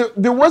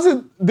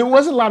wasn't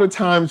a lot of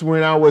times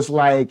when I was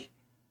like,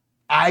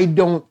 I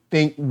don't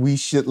think we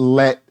should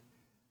let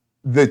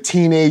the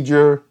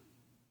teenager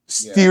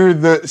steer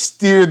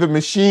the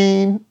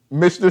machine,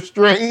 Mr.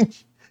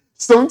 Strange.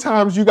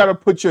 Sometimes you got to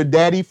put your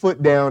daddy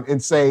foot down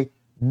and say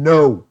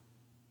no.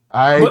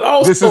 All right,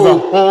 also, this is a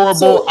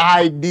horrible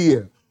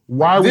idea.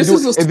 Why are we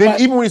doing it? And then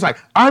even when he's like,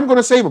 I'm going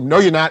to save him. No,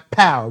 you're not.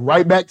 Pow.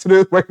 Right back to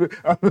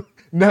the.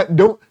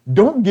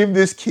 Don't give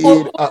this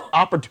kid an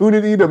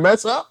opportunity to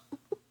mess up.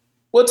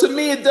 Well, to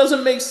me, it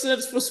doesn't make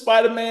sense for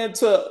Spider-Man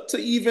to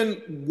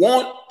even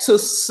want to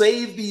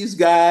save these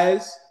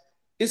guys.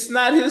 It's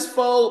not his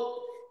fault.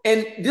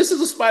 And this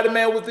is a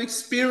Spider-Man with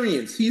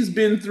experience. He's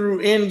been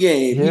through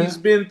Endgame. Yeah. He's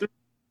been through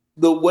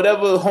the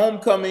whatever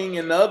Homecoming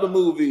and the other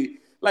movie.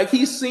 Like,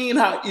 he's seen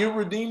how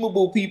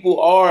irredeemable people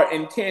are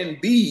and can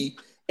be.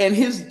 And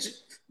it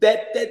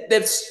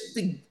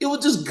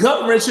was just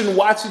gut-wrenching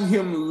watching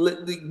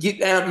him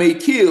get Aunt May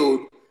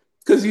killed.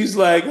 Because he's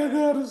like, I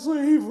gotta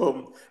save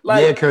him.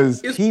 Like, yeah, because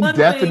he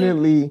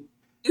definitely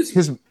his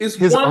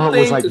aunt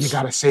was like, you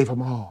gotta save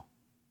them all.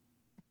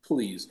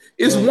 Please.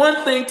 It's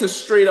one thing to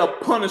straight up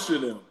punish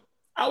them.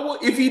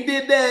 If he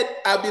did that,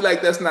 I'd be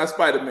like, that's not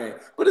Spider-Man.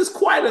 But it's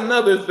quite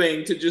another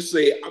thing to just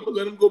say, I'm going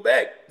to let him go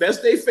back. That's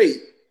their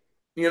fate.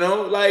 You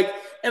know, like,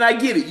 and I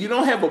get it. You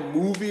don't have a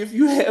movie if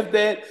you have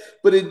that,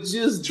 but it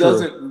just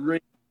doesn't ring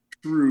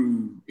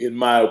true, in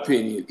my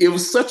opinion. It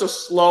was such a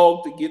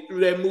slog to get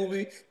through that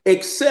movie,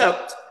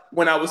 except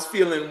when I was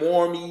feeling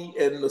warmy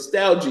and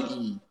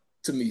nostalgia-y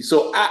to me.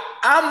 So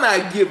I'm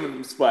not giving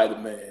him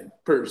Spider-Man,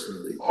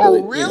 personally.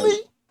 Oh, really?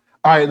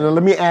 All right, now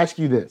let me ask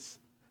you this.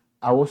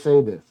 I will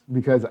say this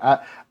because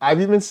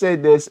I've even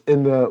said this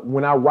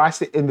when I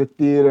watched it in the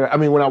theater. I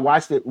mean, when I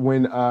watched it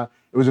when it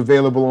was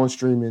available on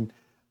streaming.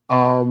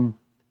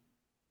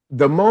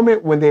 The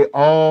moment when they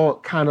all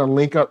kind of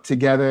link up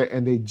together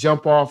and they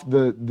jump off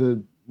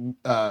the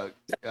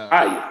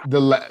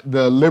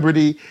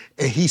Liberty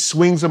and he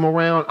swings them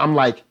around, I'm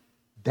like,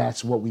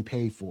 that's what we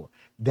paid for.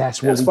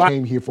 That's what we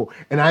came here for.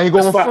 And I ain't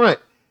going front.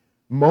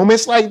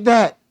 Moments like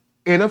that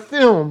in a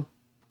film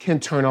can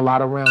turn a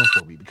lot around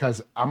for me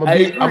because I'm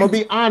gonna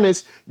be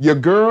honest. Your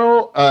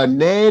girl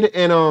Ned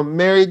and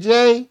Mary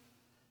J,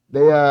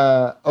 they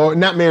or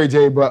not Mary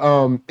J, but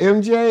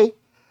MJ,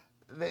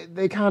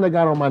 they kind of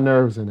got on my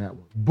nerves in that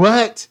one.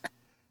 But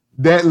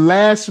that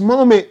last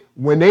moment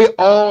when they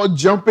all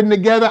jumping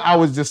together, I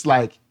was just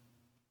like,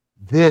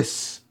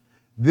 this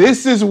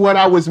is what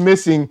I was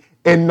missing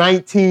in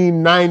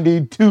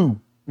 1992.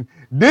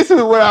 This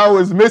is what I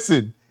was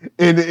missing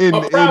in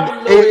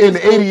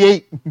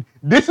 88.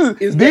 These are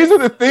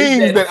the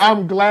things that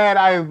I'm glad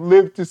I have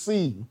lived to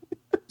see.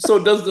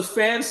 So does the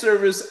fan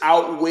service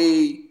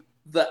outweigh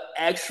the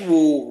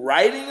actual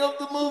writing of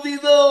the movie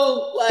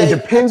though? Like, it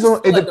depends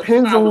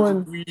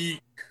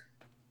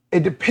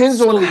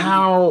on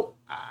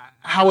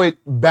how it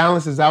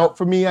balances out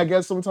for me, I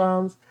guess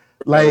sometimes.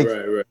 Like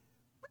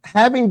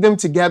having them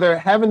together,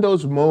 having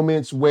those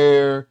moments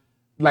where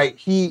like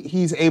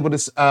he's able to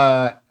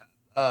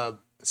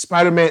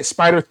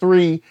Spider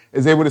 3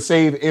 is able to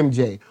save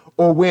MJ.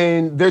 Or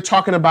when they're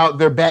talking about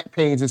their back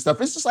pains and stuff,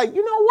 it's just like,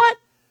 you know what?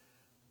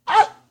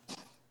 I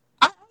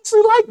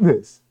actually like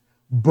this.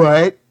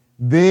 But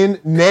then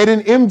Ned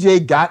and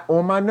MJ got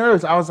on my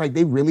nerves. I was like,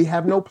 they really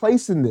have no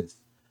place in this.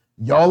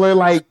 Y'all are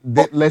like,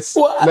 let's.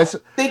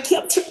 They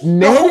kept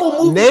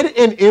Ned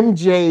and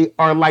MJ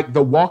are like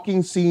the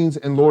walking scenes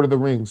in Lord of the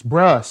Rings.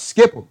 Bruh,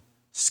 skip them.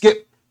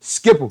 Skip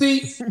them.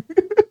 See,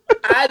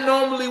 I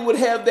normally would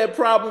have that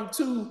problem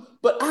too,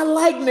 but I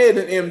like Ned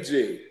and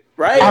MJ,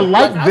 right? I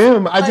like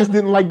them. I just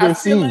didn't like their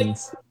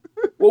scenes.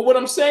 Well, what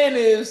I'm saying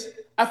is,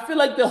 I feel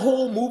like the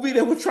whole movie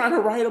they were trying to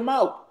write them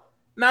out.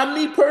 Now,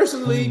 me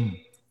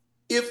personally,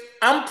 if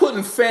I'm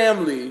putting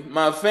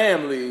my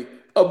family,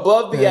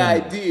 above the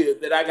idea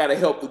that I got to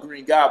help the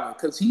Green Goblin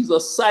because he's a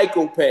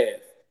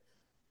psychopath.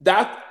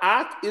 Doc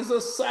Ock is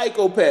a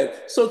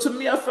psychopath. So to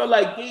me, I felt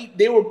like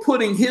they were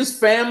putting his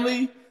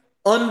family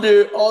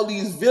under all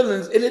these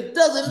villains, and it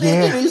doesn't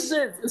make any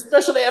sense,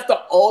 especially after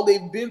all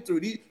they've been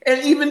through.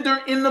 And even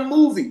in the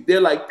movie,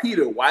 they're like,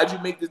 Peter, why'd you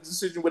make this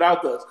decision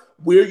without us?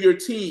 We're your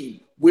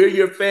team. We're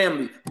your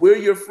family. We're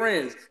your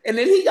friends. And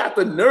then he got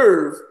the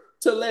nerve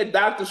to let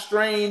Doctor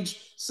Strange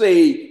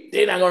say,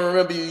 they're not going to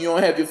remember you. You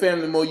don't have your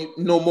family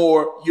no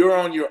more. You're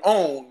on your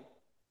own.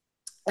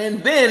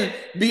 And then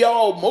be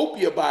all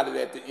mopey about it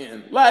at the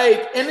end.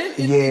 And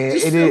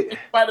then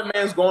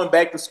Spider-Man's going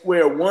back to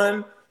square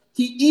one.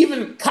 He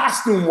even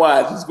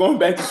costume-wise is going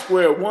back to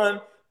square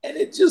one. And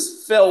it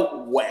just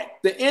felt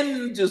whack. The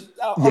ending just,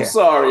 I'm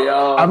sorry.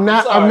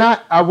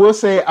 I will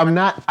say,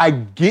 I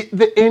get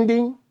the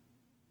ending.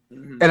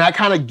 And I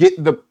kind of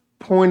get the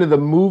point of the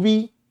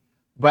movie.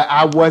 But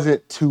I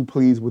wasn't too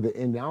pleased with the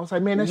ending. I was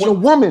like, man, that's your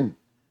woman.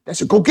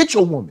 Go get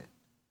your woman.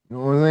 You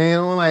know what I'm saying?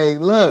 I'm like,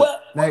 look.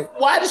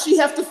 Why does she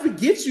have to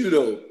forget you,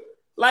 though?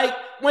 Like,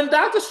 when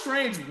Doctor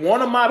Strange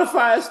want to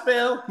modify a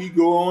spell, he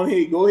go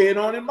ahead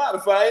on and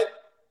modify it.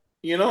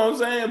 You know what I'm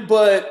saying?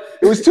 But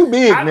it was too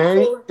big,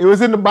 man. It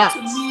was in the box.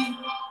 To me,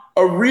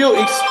 a real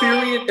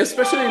experience,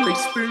 especially an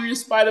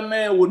experienced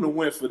Spider-Man, wouldn't have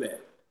went for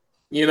that.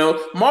 You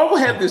know, Marvel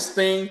had this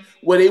thing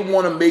where they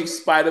want to make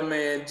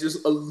Spider-Man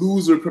just a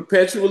loser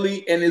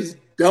perpetually, and it's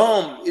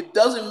dumb. It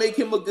doesn't make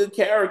him a good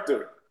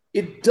character.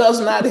 It does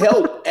not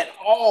help at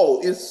all.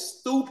 It's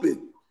stupid.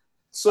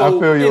 So I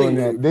feel you on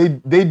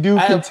that. They do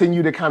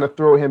continue to kind of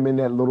throw him in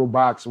that little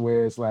box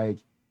where it's like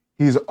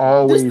he's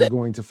always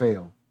going to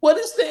fail. What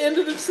is the end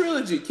of the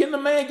trilogy? Can the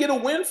man get a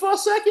win for a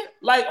second?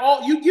 Like,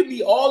 you give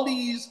me all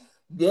these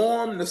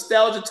warm,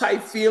 nostalgia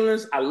type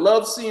feelings. I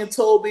love seeing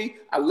Toby.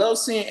 I love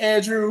seeing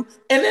Andrew.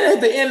 And then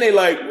at the end, they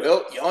like,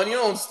 well, you're on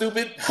your own,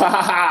 stupid. Ha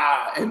ha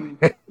ha. And,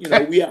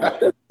 we are.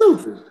 That's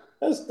stupid.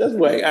 That's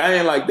whack. I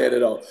ain't like that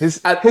at all. His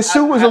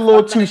suit was a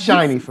little too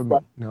shiny for me.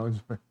 No,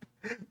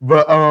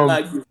 but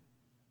onto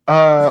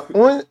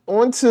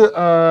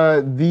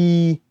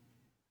the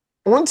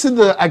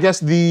I guess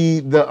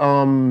the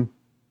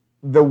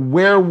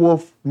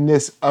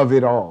werewolfness of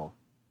it all.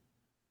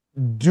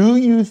 Do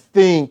you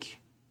think?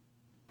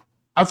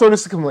 I throw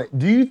this to come late.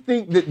 Do you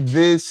think that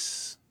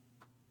this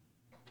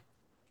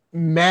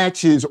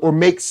matches or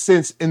makes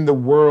sense in the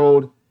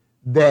world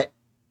that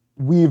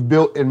we've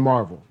built in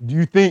Marvel? Do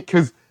you think,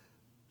 because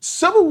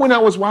when I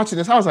was watching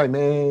this, I was like,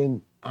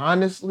 man,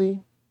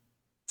 honestly,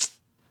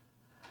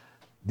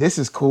 this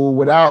is cool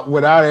without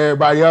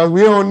everybody else.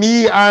 We don't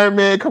need Iron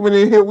Man coming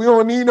in here. We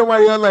don't need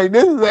nobody else. Like,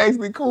 this is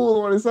actually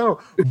cool on its own.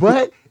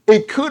 But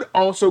it could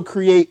also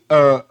create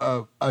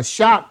a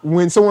shock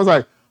when someone's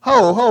like,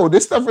 ho,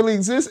 this stuff really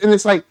exists. And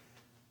it's like,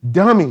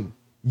 dummy,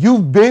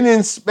 you've been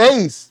in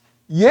space.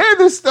 Yeah,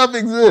 this stuff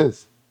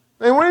exists.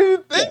 Man, what do you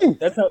think?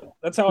 Yeah,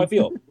 that's how I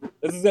feel.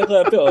 That's exactly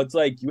how I feel. It's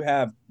like you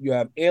have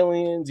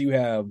aliens, you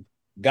have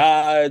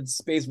gods,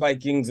 space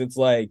Vikings. It's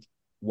like,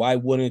 why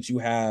wouldn't you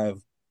have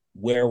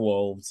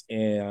werewolves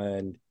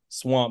and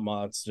swamp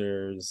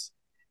monsters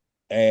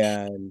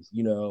and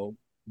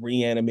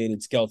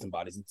reanimated skeleton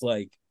bodies? It's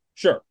like,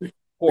 sure, of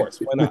course,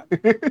 why not?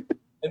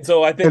 And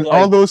so I think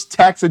all those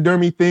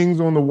taxidermy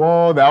things on the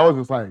wall, I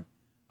was like,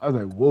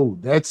 whoa,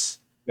 that's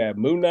that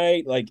Moon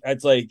Knight. Like,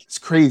 it's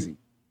crazy.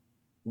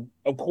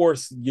 Of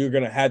course, you're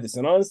gonna have this,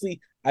 and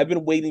honestly, I've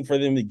been waiting for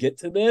them to get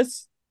to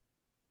this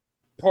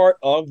part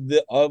of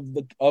the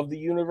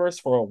universe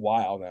for a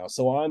while now.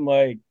 So I'm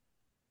like,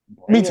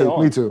 me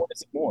too.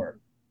 More.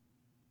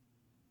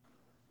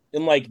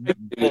 And like,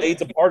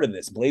 Blade's a part of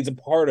this. Blade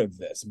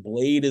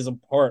is a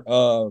part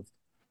of,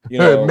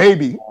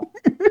 maybe.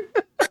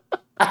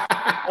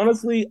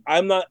 Honestly,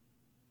 I'm not.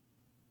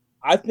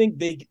 I think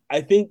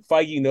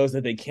Feige knows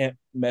that they can't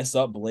mess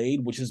up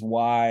Blade, which is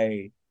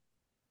why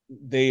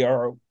they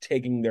are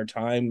taking their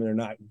time. They're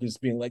not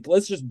just being like,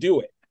 let's just do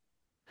it.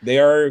 They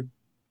are,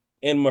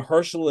 and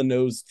Mahershala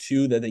knows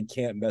too that they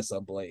can't mess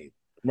up Blade.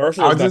 Mahershala's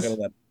not going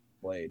to let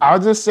Blade. I'll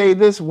just say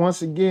this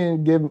once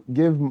again. Give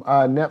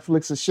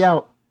Netflix a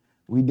shout.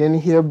 We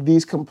didn't hear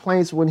these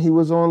complaints when he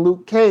was on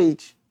Luke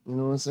Cage. You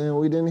know what I'm saying?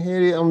 We didn't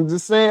hear it. I'm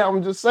just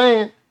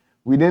saying.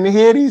 We didn't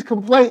hear these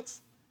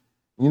complaints.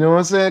 You know what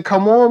I'm saying?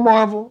 Come on,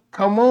 Marvel.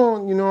 Come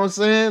on. You know what I'm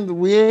saying?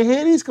 We ain't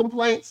hear these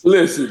complaints.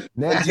 Listen,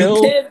 Now,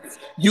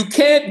 you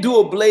can't do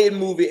a Blade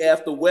movie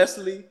after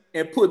Wesley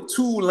and put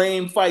 2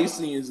 lame fight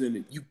scenes in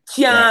it. You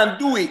can't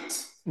do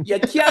it. You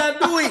can't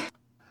do it.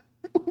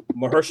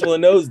 Mahershala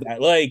knows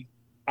that. Like,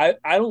 I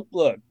don't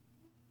look.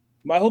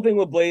 My whole thing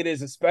with Blade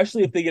is,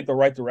 especially if they get the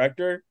right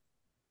director,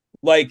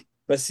 like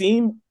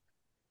Basim.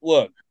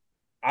 Look,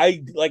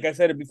 like I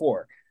said it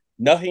before.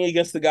 Nothing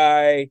against the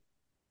guy.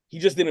 He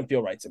just didn't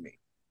feel right to me.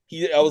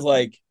 I was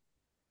like,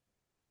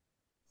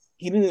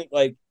 he didn't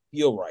like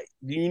feel right.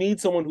 You need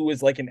someone who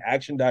is like an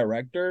action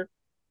director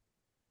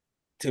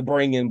to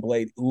bring in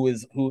Blade,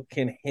 who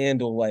can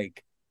handle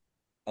like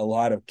a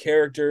lot of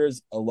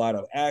characters, a lot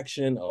of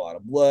action, a lot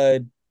of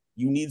blood.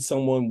 You need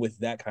someone with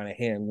that kind of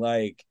hand.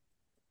 Like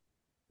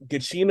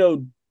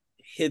Giacchino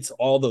hits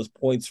all those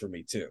points for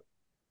me too.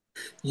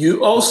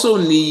 You also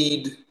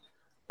need,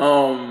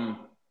 I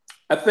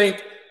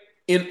think,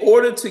 in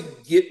order to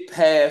get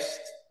past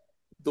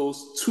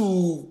those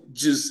 2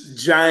 just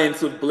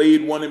giants of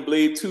Blade 1 and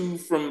Blade 2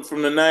 from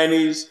the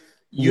 90s,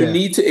 you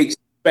need to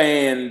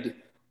expand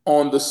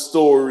on the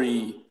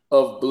story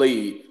of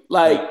Blade.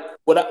 Like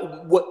what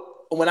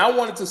I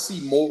wanted to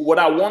see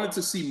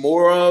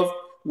more of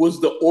was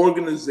the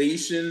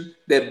organization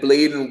that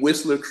Blade and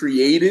Whistler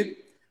created.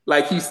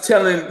 Like he's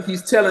telling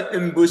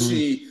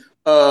Mbushi,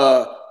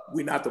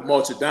 we're not the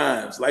March of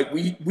Dimes. Like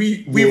we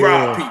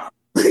rob people.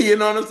 You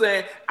know what I'm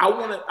saying? I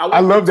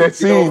love that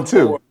scene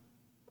too.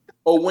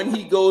 Or when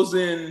he goes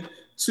in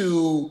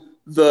to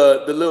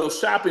the little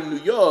shop in New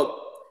York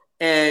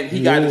and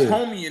he got his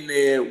homie in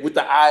there with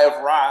the Eye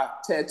of Ra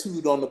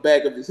tattooed on the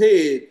back of his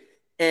head.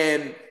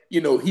 And,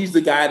 you know, he's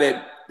the guy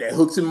that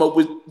hooks him up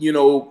with, you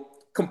know,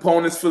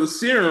 components for the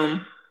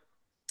serum.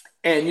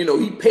 And, you know,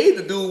 he paid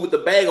the dude with the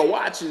bag of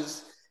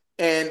watches.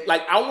 And,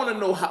 like, I want to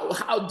know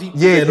how deep.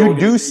 Yeah, you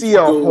do see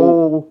a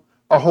whole.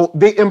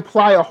 They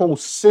imply a whole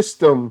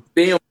system.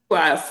 They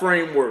imply a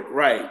framework,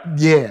 right?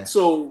 Yeah.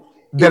 So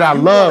that I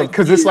love,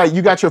 because it's like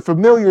you got your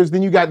familiars,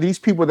 then you got these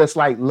people that's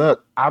like,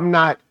 look, I'm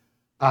not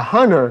a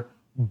hunter,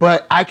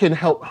 but I can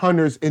help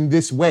hunters in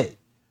this way,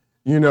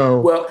 you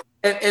know. Well,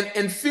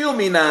 and feel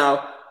me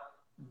now,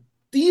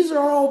 these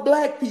are all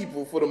black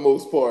people for the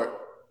most part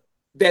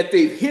that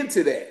they've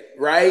hinted at,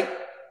 right?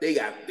 They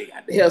got the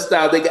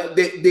hairstyle,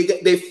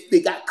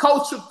 they got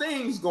cultural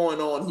things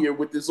going on here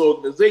with this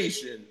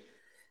organization.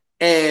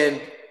 And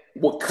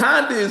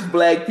Wakanda is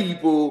black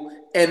people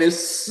and it's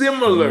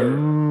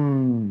similar.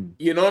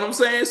 You know what I'm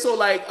saying? So,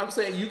 like, I'm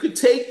saying you could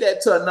take that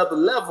to another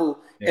level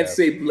and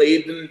say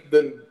Blade,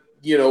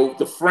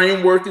 the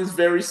framework is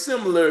very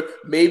similar.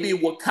 Maybe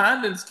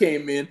Wakandans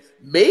came in.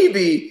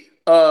 Maybe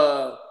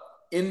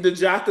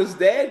Ndjaka's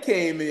dad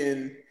came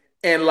in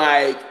and,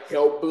 like,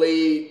 helped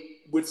Blade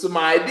with some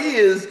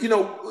ideas. You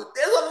know,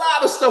 there's a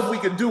lot of stuff we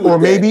could do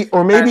with that.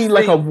 Or maybe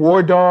like a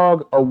war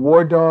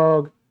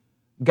dog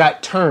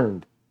got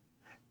turned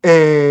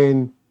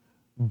and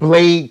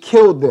Blade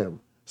killed them.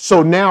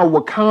 So now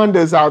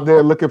Wakanda's out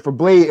there looking for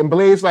Blade, and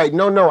Blade's like,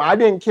 no, I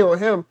didn't kill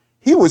him.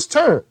 He was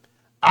turned.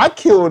 I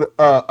killed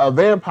a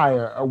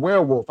vampire, a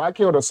werewolf. I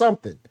killed a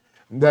something.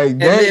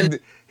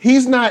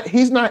 He's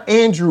not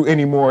Andrew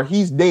anymore.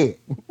 He's dead.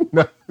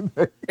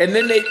 and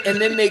then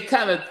they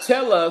kind of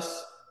tell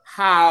us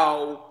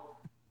why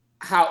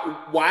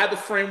the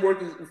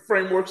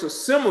frameworks are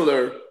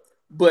similar,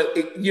 but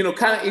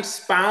kind of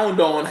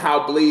expound on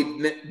how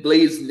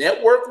Blade's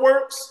network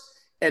works,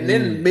 and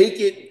then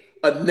make it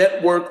a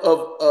network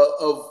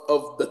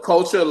of the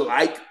culture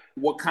like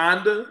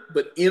Wakanda,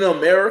 but in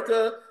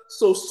America.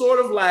 So sort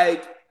of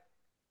like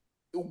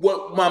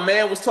what my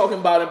man was talking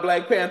about in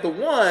Black Panther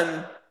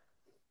 1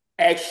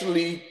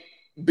 actually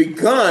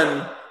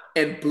begun,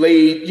 and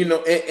Blade,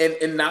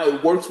 and now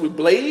it works with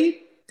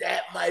Blade.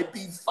 That might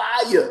be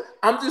fire.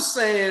 I'm just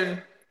saying,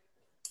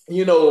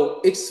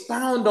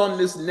 expound on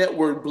this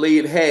network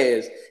Blade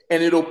has,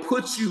 and it'll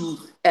put you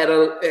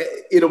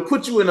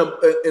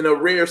in a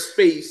rare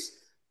space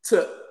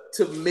to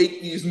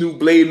make these new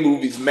Blade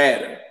movies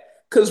matter.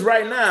 Because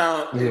right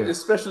now,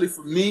 especially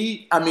for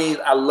me, I mean,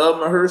 I love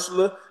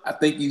Mahershala. I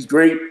think he's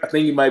great. I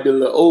think he might be a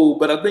little old,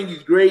 but I think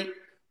he's great.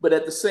 But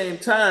at the same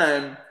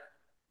time,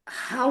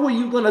 how are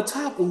you going to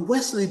top what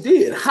Wesley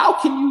did?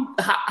 How can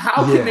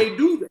they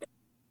do that?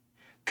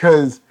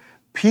 Because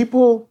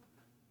people,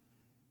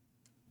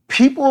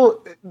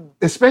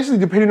 especially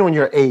depending on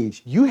your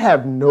age, you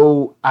have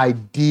no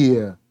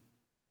idea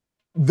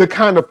the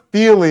kind of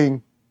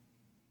feeling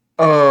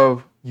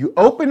of you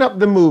open up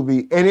the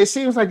movie and it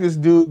seems like this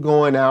dude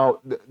going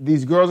out,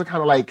 these girls are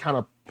kind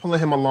of pulling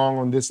him along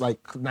on this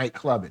like night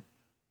clubbing.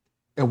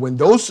 And when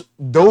those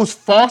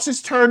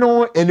faucets turn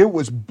on and it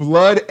was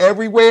blood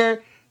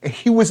everywhere and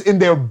he was in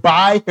there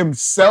by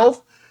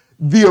himself,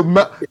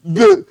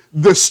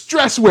 the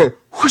stress went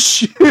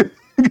whoosh.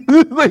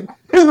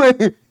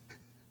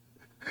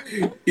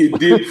 It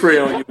did prey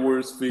on your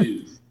worst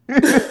fears.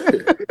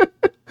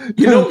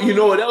 You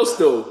know what else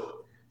though?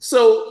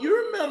 So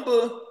you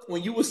remember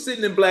when you were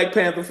sitting in Black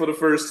Panther for the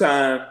first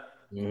time,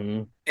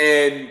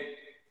 and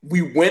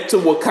we went to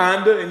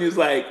Wakanda, and it's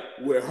like,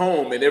 we're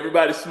home, and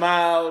everybody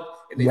smiled,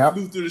 and they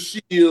flew through the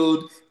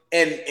shield,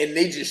 and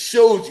they just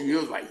showed you.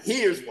 It was like,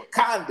 here's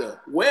Wakanda.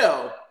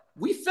 Well,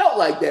 we felt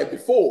like that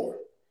before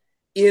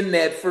in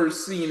that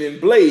first scene in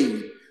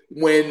Blade,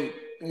 when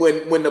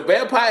the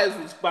vampires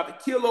was about to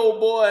kill old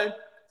boy,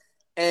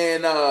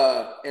 and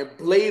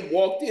Blade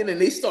walked in,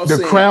 and they start saying,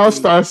 the crowd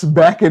starts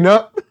backing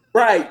up,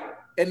 right?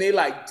 And they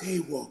like,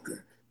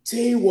 Daywalker.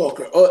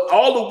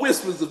 All the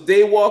whispers of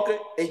Daywalker,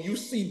 and you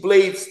see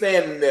Blade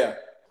standing there,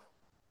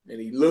 and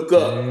he look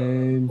up.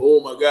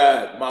 Oh my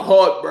God, my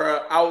heart,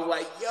 bro! I was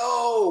like,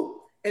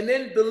 yo. And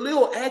then the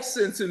little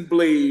accents in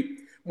Blade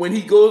when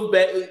he goes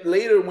back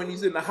later when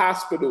he's in the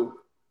hospital,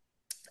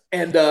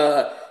 and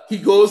he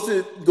goes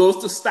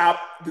to stop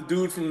the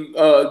dude from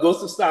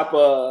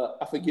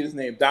I forget his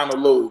name, Donald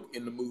Logue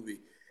in the movie.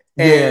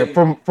 And,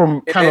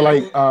 from kind of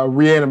like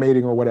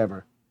reanimating or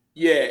whatever.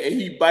 Yeah, and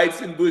he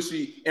bites in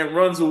Bushy and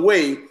runs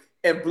away,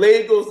 and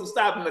Blade goes to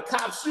stop him. The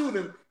cops shoot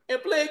him,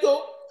 and Blade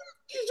go,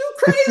 "Is you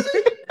crazy?"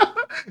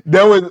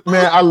 That was,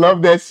 man, I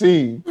love that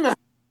scene.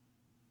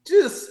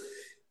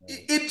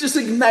 It just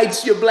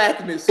ignites your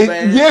blackness,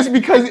 man. Yes,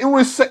 because it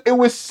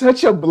was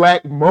such a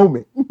black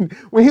moment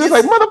when he was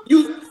like, "Mother,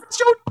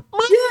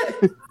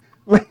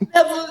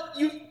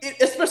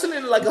 especially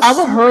in like a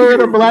I've heard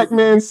a black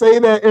man say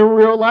that in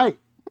real life."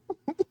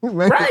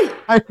 Right.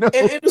 I know.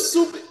 And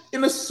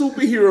in a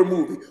superhero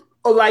movie.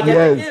 Or like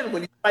at the end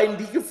when he's fighting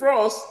Deacon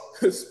Frost.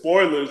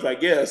 Spoilers, I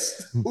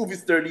guess.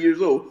 Movie's 30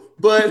 years old.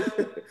 But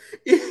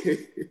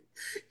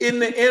in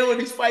the end when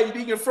he's fighting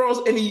Deacon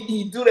Frost and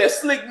he do that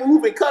slick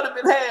move and cut him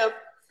in half,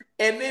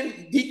 and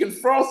then Deacon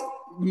Frost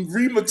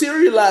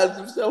rematerializes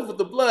himself with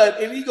the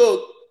blood, and he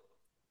goes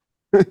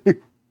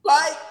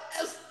like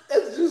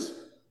that's just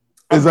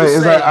it's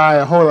like, all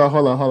right,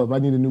 hold on. I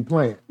need a new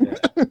plan.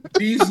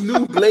 These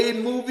new Blade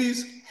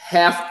movies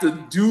have to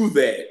do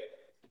that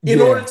in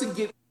order to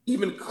get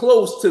even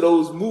close to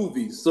those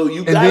movies. So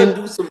you gotta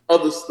do some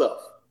other stuff.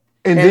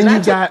 And then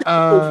you got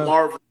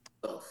Marvel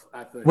stuff,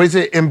 I think. What is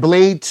it in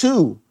Blade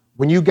 2?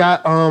 When you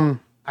got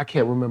I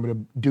can't remember the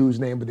dude's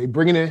name, but they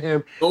bringing in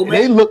him. And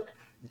they look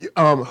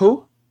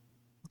who?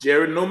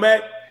 Jared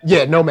Nomak?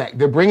 Yeah, Nomak.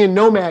 They're bringing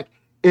Nomak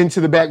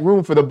into the back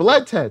room for the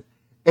blood test.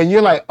 And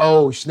you're like,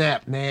 oh,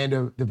 snap, man,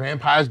 the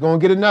vampire's going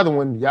to get another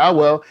one. Yeah,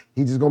 well,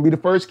 he's just going to be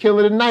the first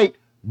killer tonight.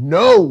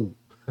 No.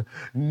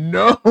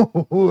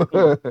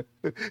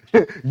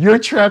 You're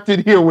trapped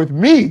in here with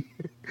me.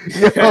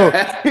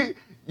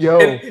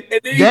 Yo,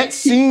 that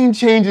scene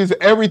changes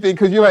everything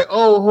because you're like,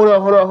 oh, hold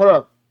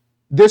on.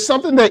 There's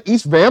something that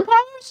eats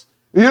vampires?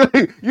 You're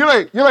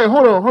like,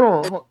 hold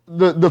on.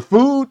 The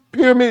food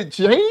pyramid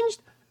changed?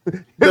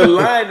 The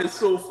line is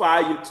so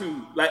fire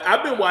too. Like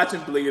I've been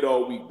watching Blade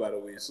all week, by the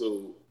way,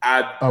 so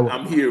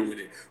I'm here with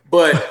it.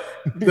 But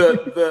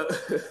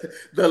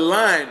the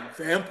line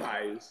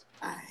vampires,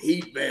 I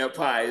hate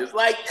vampires.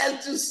 Like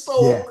that's just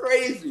so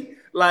crazy.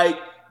 Like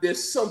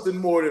there's something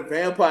more than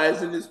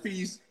vampires in this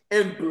piece.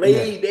 And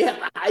Blade, they have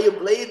to hire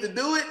Blade to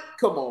do it.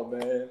 Come on,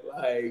 man.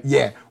 Like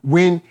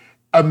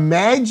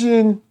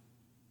imagine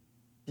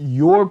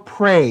your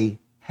prey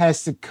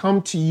has to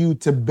come to you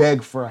to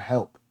beg for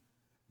help.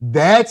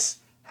 That's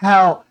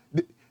how.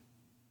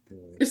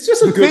 It's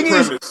just a good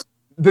premise.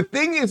 The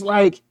thing is,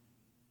 like,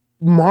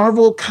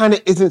 Marvel kind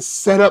of isn't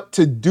set up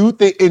to do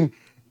things,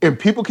 and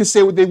people can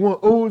say what they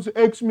want. Oh, it's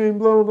X-Men,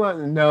 blah blah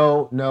blah.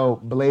 No.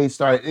 Blade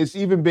started. It's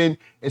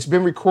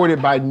been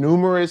recorded by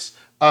numerous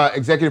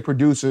executive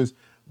producers.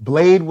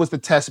 Blade was the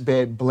test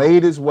bed.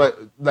 Blade is what,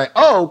 like,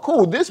 oh,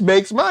 cool, this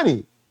makes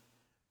money.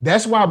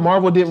 That's why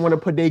Marvel didn't want to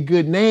put their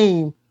good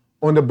name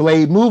on the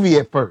Blade movie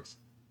at first.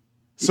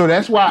 So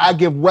that's why I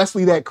give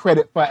Wesley that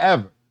credit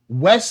forever.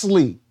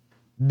 Wesley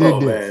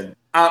did this. Man.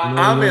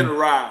 Amin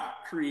Ra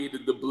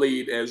created the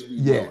Blade as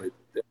we know it.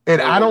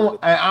 And I don't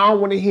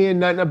want to hear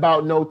nothing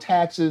about no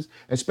taxes,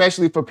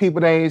 especially for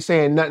people that ain't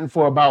saying nothing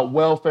for about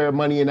welfare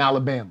money in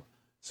Alabama.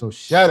 So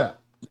shut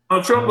up.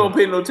 Trump don't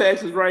pay no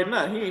taxes right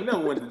now. He ain't never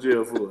went to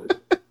jail for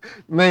it.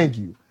 Thank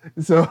you.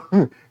 So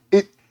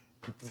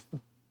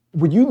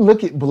when you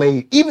look at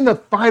Blade, even the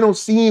final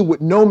scene with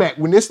Nomak,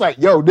 when it's like,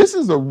 yo, this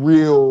is a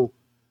real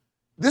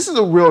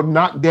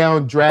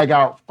knockdown, drag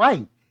out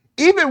fight.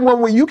 Even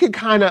when you can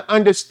kind of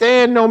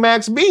understand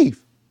Nomak's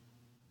beef.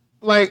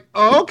 Like,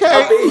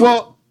 okay,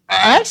 well,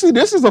 actually,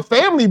 this is a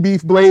family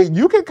beef, Blade.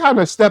 You can kind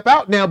of step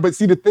out now, but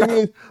see, the thing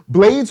is,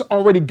 Blade's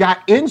already got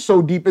in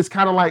so deep, it's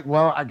kind of like,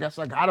 well, I guess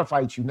I gotta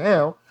fight you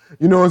now.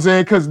 You know what I'm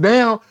saying? Because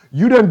now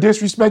you done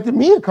disrespected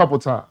me a couple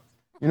times.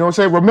 You know what I'm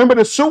saying? Remember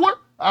the sewer?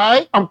 All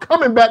right, I'm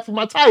coming back for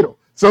my title.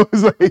 So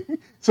it's like,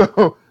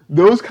 so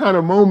those kind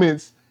of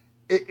moments,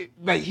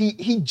 like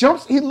he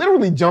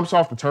literally jumps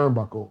off the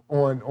turnbuckle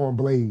on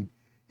Blade.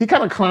 He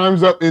kind of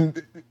climbs up,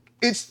 and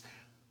it's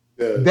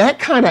that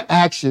kind of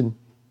action.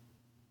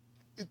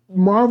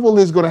 Marvel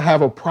is going to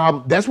have a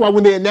problem. That's why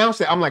when they announced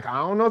it, I'm like, I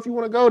don't know if you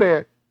want to go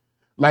there.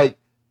 Like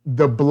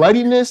the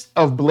bloodiness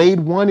of Blade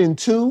 1 and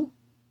 2.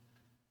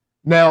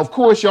 Now, of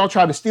course, y'all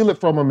tried to steal it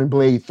from him in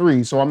Blade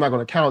 3, so I'm not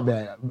going to count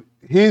that.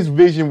 His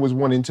vision was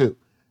 1 and 2.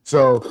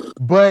 So,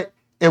 but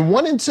in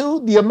 1 and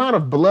 2, the amount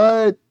of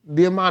blood,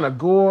 the amount of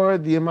gore,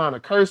 the amount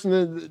of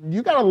cursing,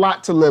 you got a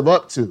lot to live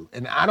up to.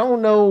 And I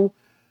don't know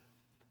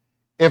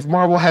if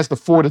Marvel has the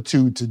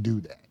fortitude to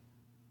do that.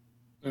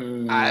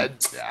 I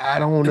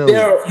don't know.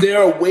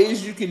 There are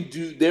ways you can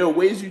do. There are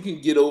ways you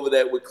can get over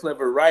that with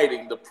clever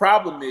writing. The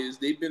problem is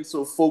they've been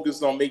so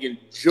focused on making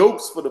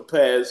jokes for the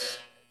past,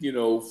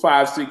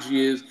 5-6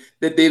 years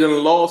that they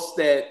done lost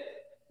that.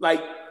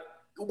 Like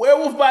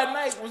Werewolf by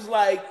Night was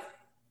like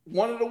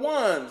one of the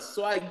ones.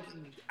 So I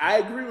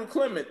agree with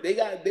Clement.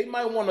 They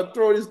might want to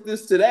throw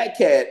this to that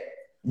cat.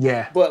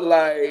 Yeah, but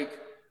like.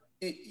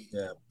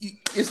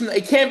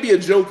 It can't be a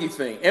jokey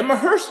thing. And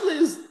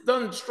Mahershala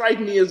doesn't strike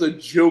me as a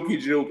joke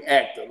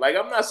actor. Like,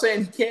 I'm not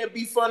saying he can't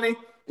be funny.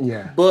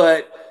 Yeah.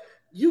 But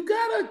you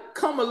gotta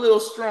come a little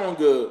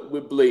stronger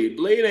with Blade.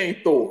 Blade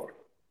ain't Thor.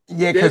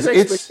 Yeah, because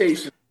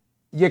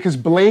because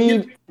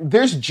Blade,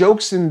 there's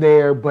jokes in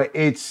there, but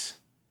it's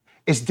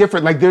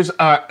different. Like there's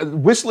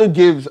Whistler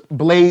gives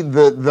Blade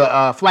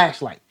the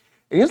flashlight.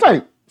 And he's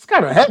like, it's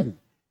kind of heavy.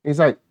 He's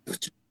like,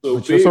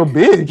 but you're so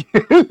big.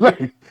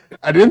 Like,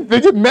 I didn't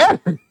think it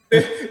mattered.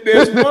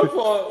 There's one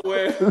part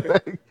where,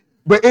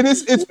 but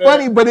it's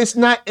funny, but it's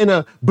not in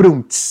a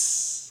boom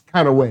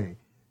kind of way.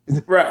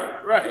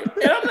 Right.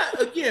 And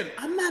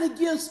I'm not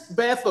against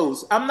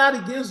bathos. I'm not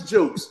against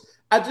jokes.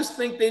 I just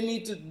think they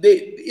need to.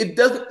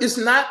 It's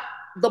not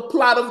the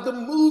plot of the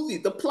movie.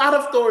 The plot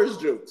of Thor is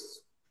jokes.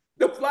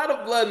 The plot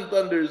of Blood and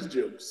Thunder is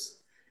jokes.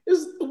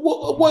 Is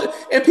what?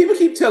 And people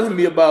keep telling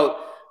me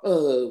about.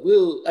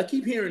 I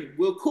keep hearing,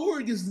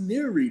 Korg is the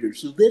narrator,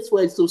 so that's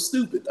why it's so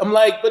stupid. I'm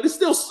like, but it's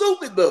still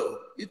stupid though.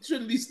 It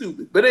shouldn't be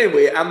stupid. But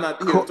anyway, I'm not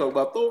here to talk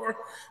about Thor.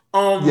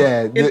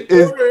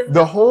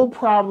 The whole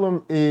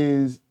problem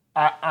is,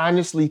 I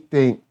honestly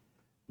think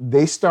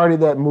they started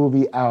that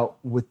movie out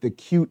with the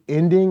cute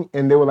ending,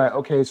 and they were like,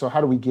 okay, so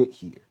how do we get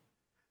here?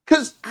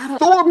 Because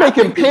Thor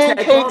making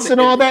pancakes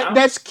and all that,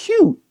 that's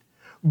cute.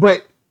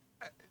 But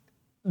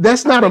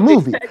that's not a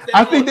movie.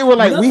 I think they were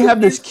like, we have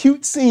this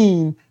cute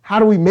scene. How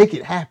do we make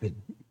it happen?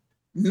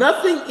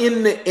 Nothing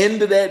in the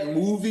end of that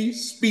movie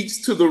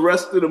speaks to the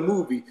rest of the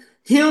movie.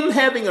 Him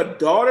having a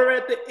daughter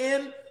at the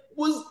end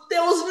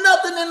there was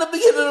nothing in the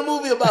beginning of the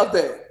movie about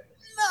that.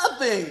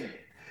 Nothing.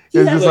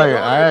 It's just like,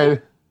 all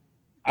right.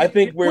 I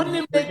think we're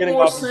getting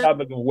off the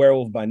topic of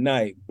Werewolf by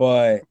Night,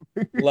 but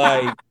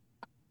like.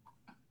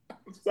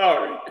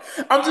 Sorry.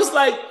 I'm just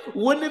like,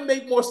 wouldn't it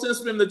make more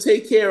sense for him to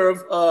take care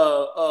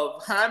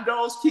of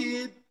Heimdall's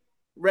kid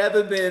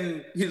rather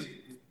than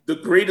the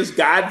greatest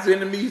God's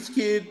enemy's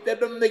kid? That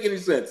doesn't make any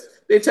sense.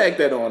 They tack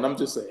that on. I'm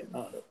just saying. I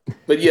don't know.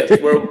 But yes,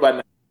 Werewolf by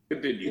Night.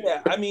 Continue.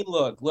 Yeah, I mean,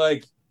 look,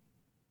 like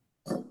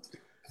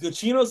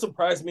Giacchino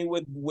surprised me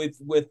with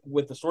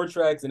the short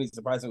tracks, and he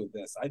surprised me with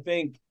this. I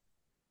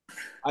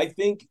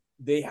think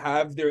they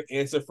have their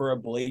answer for a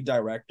Blade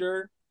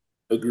director.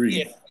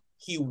 Agreed. If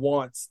he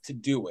wants to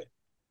do it.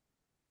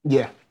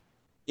 Yeah.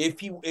 If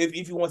he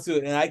wants to,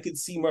 and I could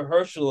see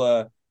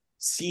Mahershala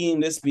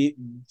seeing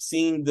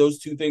those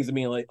two things and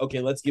being like,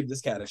 okay, let's give this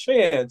cat a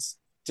chance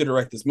to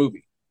direct this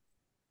movie.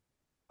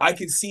 I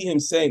could see him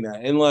saying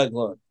that. And like,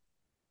 look,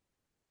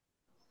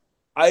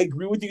 I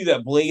agree with you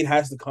that Blade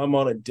has to come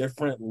on a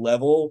different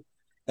level.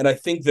 And I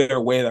think they're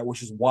aware of that,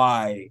 which is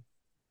why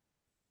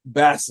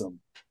Bassam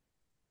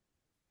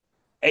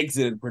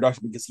exited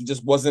production, because he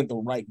just wasn't the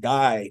right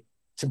guy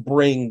to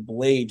bring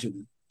Blade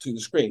to the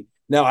screen.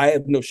 Now, I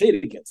have no shade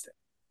against him.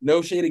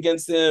 No shade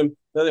against him.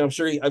 I'm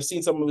sure I've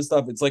seen some of his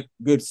stuff. It's like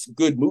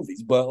good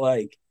movies, but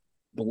like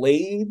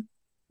Blade,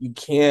 you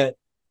can't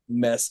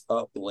mess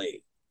up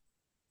Blade.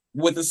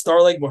 With a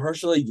star like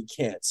Mahershala, you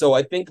can't. So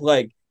I think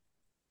like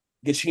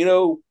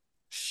Giacchino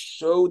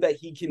showed that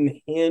he can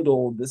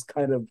handle these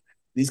kind of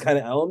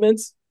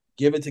elements.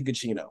 Give it to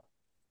Giacchino.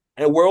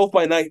 And Werewolf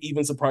by Night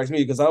even surprised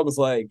me because I was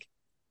like,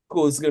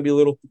 cool, this is gonna be a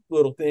little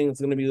thing.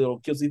 It's gonna be a little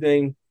kissy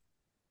thing.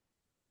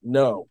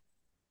 No.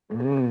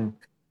 And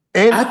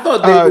I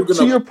thought they were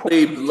going to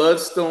play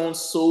Bloodstone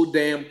so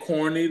damn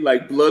corny,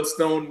 like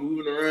Bloodstone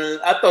moving around.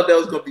 I thought that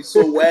was going to be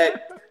so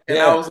whack. And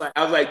I was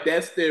like,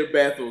 that's their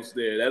battles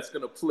there. That's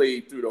going to play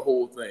through the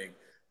whole thing.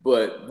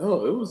 But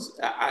no, it was.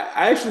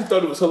 I actually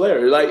thought it was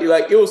hilarious.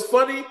 Like it was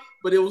funny,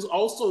 but it was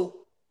also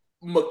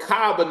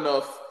macabre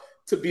enough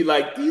to be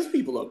like, these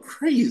people are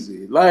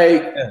crazy.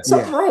 Like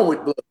something wrong with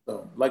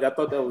Bloodstone. Like I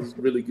thought that was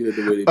really good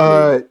the way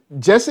they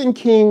did. Justin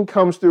King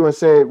comes through and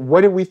said,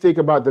 "What did we think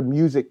about the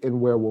music in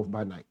Werewolf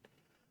by Night?"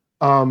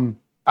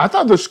 I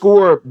thought the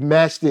score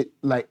matched it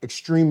like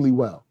extremely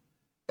well.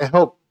 It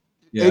helped.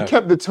 Yeah. It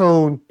kept the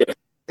tone.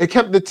 It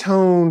kept the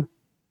tone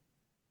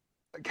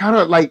kind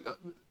of like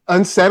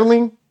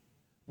unsettling,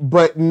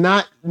 but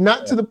not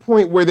to the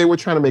point where they were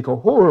trying to make a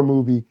horror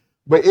movie.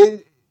 But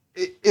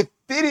it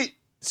fitted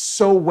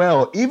so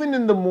well, even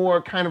in the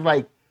more kind of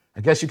like,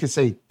 I guess you could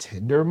say,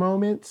 tender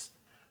moments.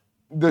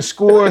 The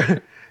score,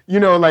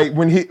 like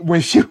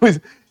when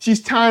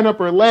she's tying up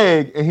her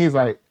leg and he's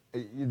like,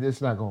 "This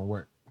is not gonna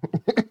work."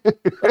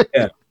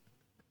 Yeah.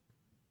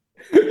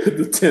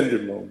 The tender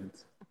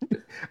moments.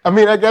 I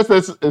mean, I guess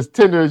that's as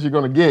tender as you're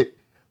gonna get.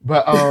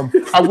 But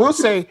I will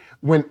say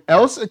when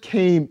Elsa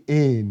came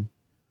in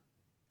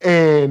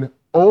and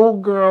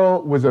old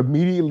girl was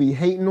immediately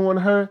hating on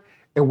her,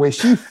 and when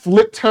she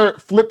flipped her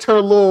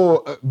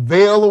little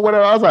veil or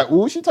whatever, I was like,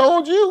 "Ooh, she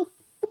told you."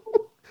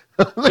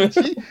 Like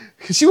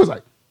she was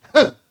like,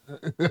 huh.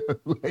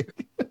 Like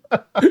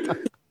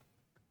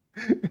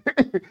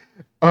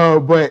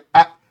but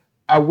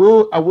I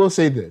will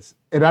say this,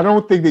 and I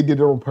don't think they did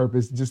it on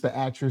purpose. Just the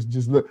actress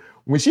just look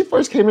when she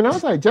first came in, I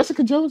was like,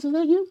 Jessica Jones, is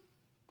that you?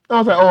 I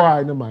was like, oh, all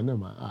right, never mind. All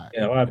right.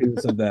 Yeah, a lot of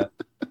people said that.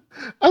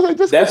 I was like,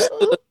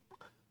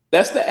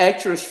 that's the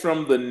actress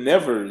from the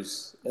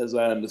Nevers, as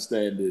I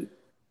understand it.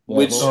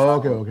 Which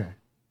okay.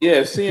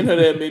 Yeah, seeing her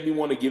there made me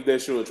want to give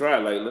that show a try.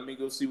 Like, let me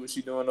go see what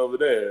she's doing over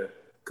there,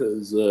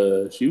 because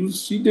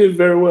she did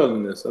very well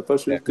in this. I thought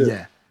she was good.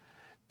 Yeah,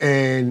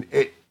 and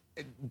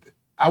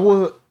I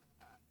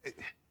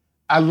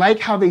like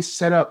how they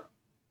set up.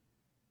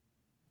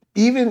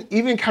 Even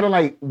kind of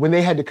like when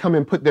they had to come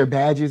and put their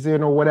badges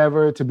in or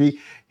whatever to be,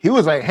 he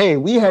was like, "Hey,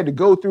 we had to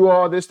go through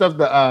all this stuff."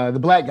 The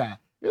black guy,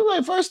 he was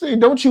like, "First thing,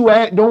 don't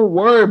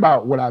worry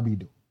about what I be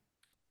doing.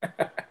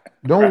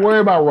 Don't worry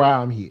about why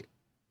I'm here.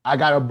 I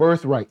got a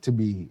birthright to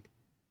be here.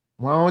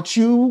 Why don't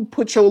you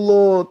put your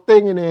little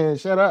thing in there and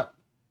shut up?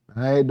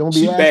 All right, don't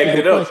be." She asking backed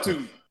it up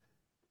questions. too.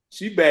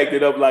 She backed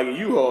it up like a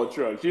U-Haul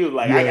truck. She was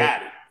like, Yeah. "I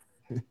got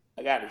it.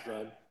 I got it,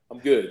 son. I'm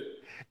good."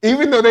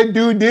 Even though that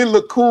dude did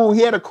look cool, he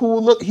had a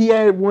cool look. He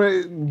had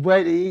one,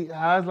 but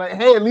I was like,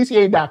 hey, at least he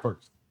ain't die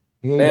first.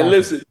 Man,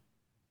 listen,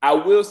 I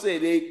will say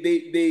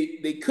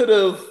they could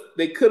have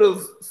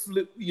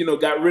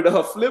got rid of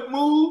her flip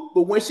move,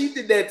 but when she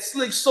did that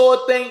slick sword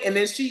thing, and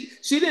then she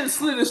didn't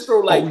slit his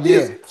throat like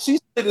this. She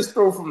slit his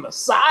throat from the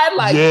side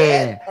like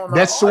that.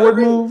 That sword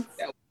move.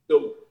 That was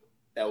dope.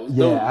 That was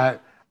dope. Yeah,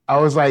 I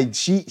was like,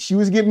 she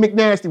was getting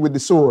McNasty with the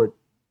sword.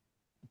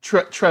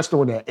 Trust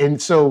on that. And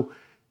so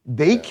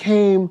they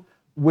came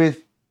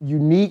with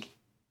unique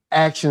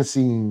action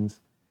scenes,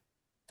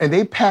 and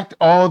they packed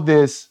all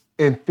this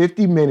in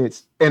 50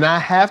 minutes. And I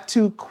have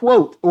to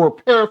quote or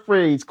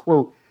paraphrase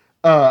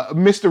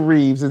Mr.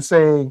 Reeves in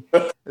saying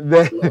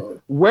that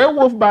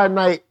Werewolf by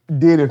Night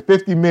did in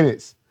 50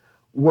 minutes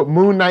what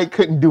Moon Knight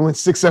couldn't do in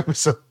 6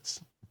 episodes.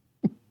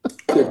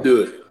 Couldn't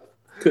do it.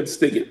 Couldn't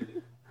stick it.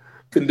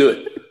 Couldn't do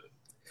it.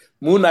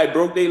 Moon Knight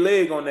broke their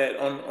leg on that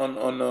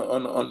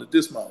on the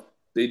dismount.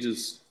 They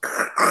just,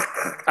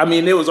 I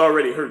mean, it was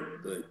already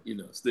hurt, but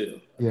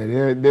still.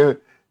 Yeah,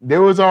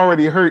 there was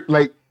already hurt.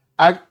 Like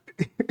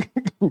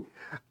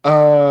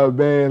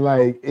man,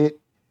 like it.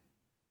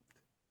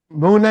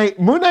 Moon Knight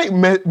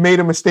made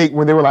a mistake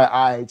when they were like,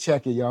 all right,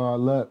 check it, y'all.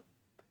 Look,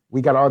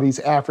 we got all these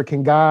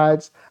African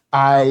gods.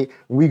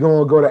 We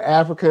gonna go to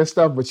Africa and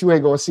stuff, but you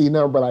ain't gonna see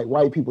nothing but like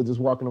white people just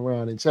walking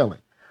around and chilling.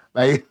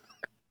 Like,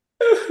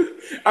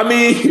 I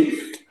mean.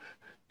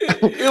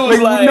 It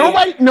was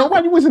like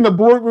nobody was in the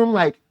boardroom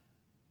like,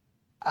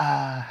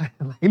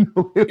 it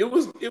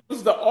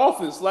was the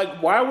office.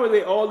 Like, why were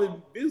they all in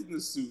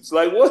business suits?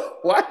 Like, what?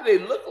 Why do they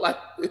look like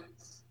this?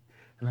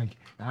 Like,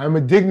 I'm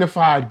a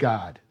dignified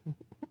god.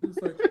 It's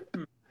like,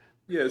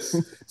 yes.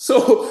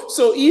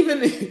 So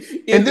even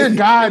and they're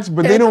gods,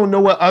 but they don't know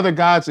what other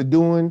gods are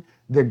doing.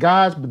 They're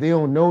gods, but they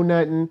don't know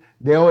nothing.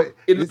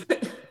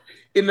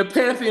 In the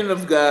pantheon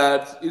of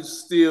gods, it's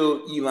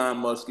still Elon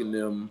Musk and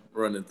them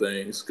running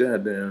things.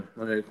 Goddamn,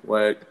 like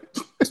whack,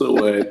 so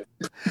whack.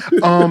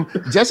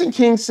 Justin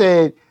King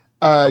said,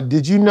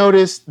 "Did you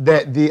notice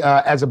that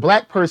as a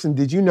black person,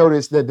 did you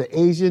notice that the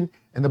Asian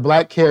and the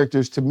black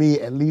characters, to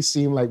me at least,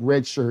 seem like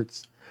red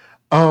shirts?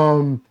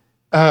 To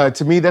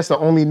me, that's the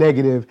only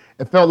negative.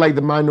 It felt like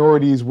the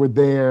minorities were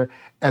there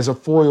as a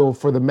foil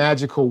for the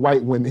magical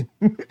white women.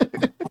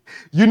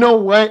 You know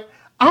what?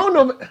 I don't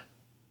know."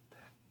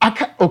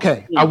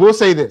 I will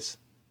say this.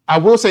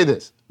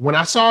 When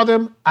I saw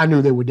them, I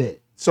knew they were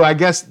dead. So I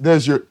guess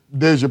there's your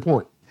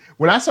point.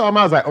 When I saw them,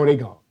 I was like, oh, they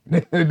gone.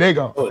 They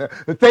gone. Oh.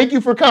 Thank you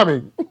for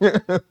coming.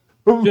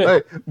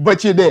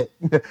 But you're dead.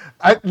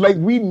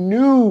 We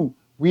knew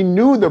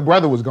the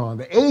brother was gone.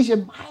 The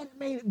Asian might have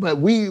made it, but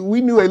we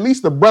knew at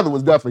least the brother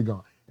was definitely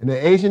gone. And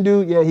the Asian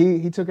dude, yeah,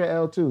 he took an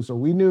L too. So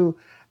we knew.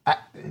 I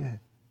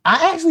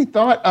actually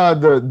thought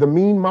the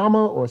mean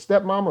mama or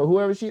stepmama or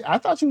whoever I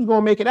thought she was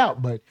gonna make it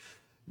out, but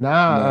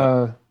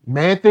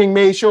Man Thing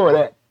made sure of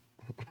that.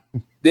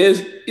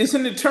 It's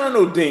an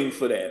eternal ding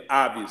for that,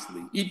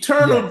 obviously.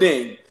 Eternal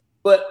ding.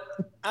 But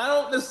I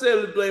don't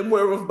necessarily blame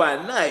Werewolf by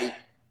Night.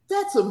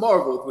 That's a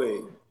Marvel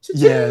thing.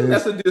 Cha-ching. Yeah,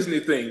 that's a Disney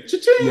thing.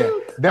 Cha-ching. Yeah,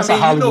 that's a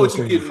Hollywood you know what thing.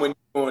 you're getting when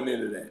you're going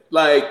into that.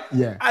 Like,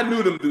 I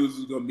knew them dudes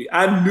was gonna be.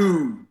 I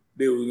knew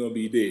they were gonna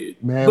be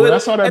dead. Man, when I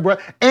saw that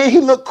brother, and he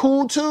looked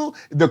cool too.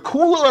 The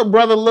cooler a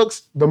brother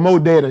looks, the more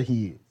deader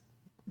he is.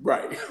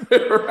 Right.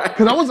 Right.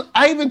 Because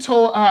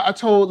I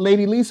told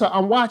Lady Lisa,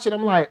 I'm watching.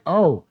 I'm like,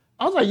 oh.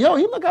 I was like, yo,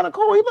 he look kind of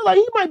cool. He look like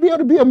he might be able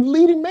to be a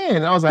leading man.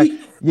 And I was like,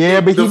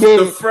 yeah, but he did.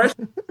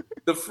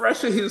 The the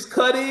fresher his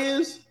cut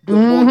is, the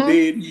more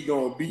dead he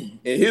gonna be.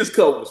 And his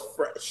cut was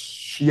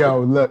fresh.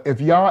 Yo, look,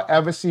 if y'all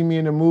ever see me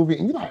in a movie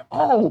and you're like,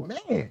 oh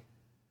man,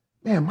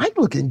 Mike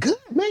looking good,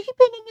 man. He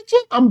been in the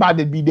gym. I'm about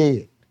to be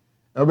dead.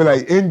 I'll be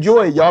like,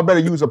 enjoy it. Y'all better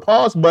use a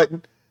pause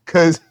button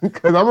because I'm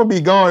gonna be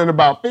gone in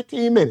about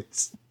 15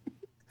 minutes.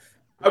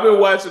 I've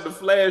been watching The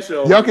Flash.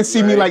 Y'all can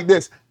see me like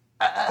this.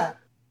 I've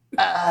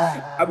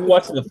been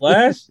watching The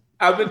Flash.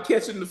 I've been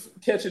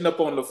catching up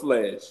on The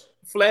Flash.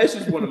 Flash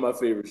is one of my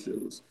favorite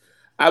shows.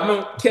 I've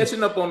been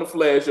catching up on The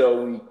Flash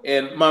all week,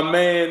 and my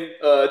man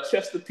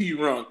Chester P.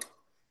 Runk,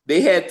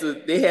 they had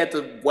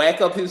to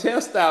whack up his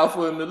hairstyle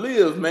for him to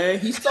live. Man,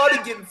 he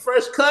started getting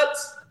fresh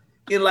cuts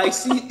in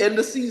end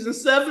of season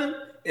 7,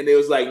 and they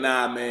was like,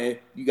 nah, man,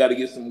 you got to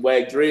get some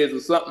whack dreads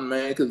or something,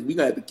 man, because we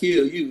gonna have to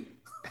kill you.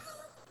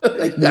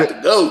 Like, you got to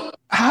go.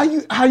 How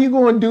you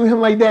going to do him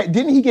like that?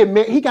 Didn't he get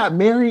married? He got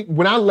married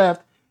when I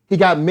left. He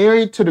got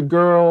married to the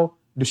girl,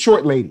 the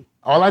short lady.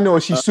 All I know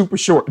is she's super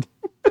short.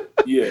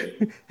 Yeah.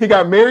 He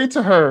got married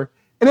to her,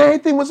 and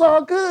everything was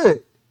all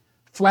good.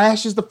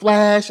 Flash is the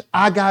Flash.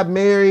 I got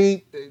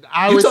married.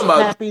 Iris is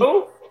happy.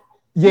 Joe?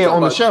 Yeah,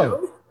 on the show.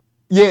 Joe?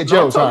 Yeah,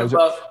 Joe. Sorry.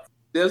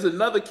 There's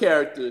another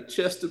character,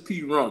 Chester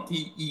P. Runk.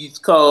 He's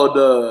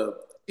called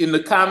in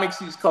the comics.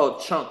 He's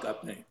called Chunk, I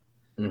think.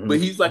 Mm-hmm. But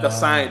he's like a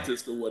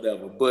scientist or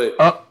whatever. But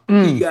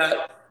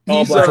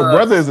his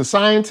brother is a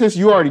scientist.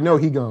 You already know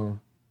he gone.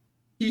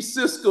 He's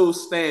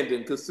Cisco's stand-in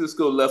because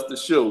Cisco left the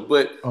show.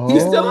 But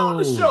he's still on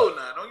the show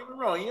now. Don't get me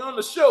wrong. He's on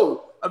the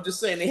show. I'm just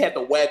saying they had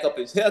to whack up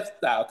his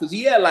hairstyle because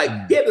he had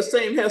the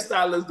same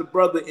hairstyle as the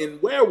brother in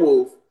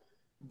Werewolf.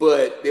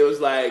 But it was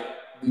like,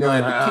 He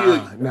got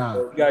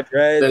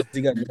dreads.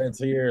 He got dreads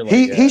here.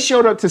 He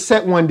showed up to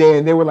set one day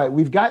and they were like,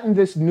 "We've gotten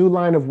this new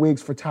line of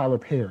wigs for Tyler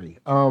Perry.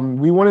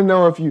 We want to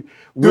know if we're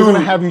going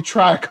to have you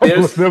try a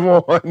couple of them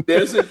on."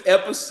 There's an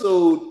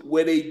episode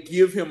where they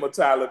give him a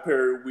Tyler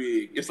Perry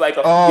wig. It's like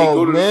they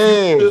go to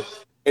the future,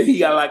 and he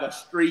got like a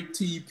straight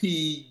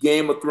TP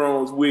Game of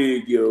Thrones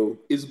wig. Yo,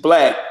 it's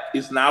black.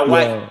 It's not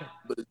white.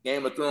 But it's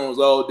Game of Thrones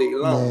all day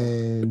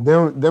long.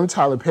 Man, them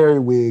Tyler Perry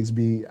wigs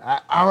be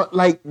I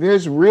like.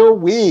 There's real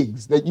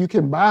wigs that you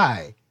can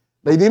buy.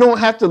 Like they don't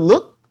have to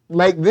look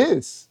like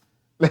this.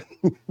 Like,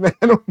 I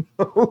don't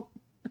know.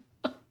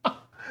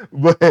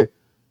 but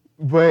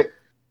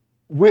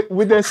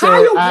with that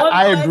said,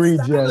 I agree,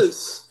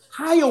 Jess.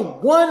 Hire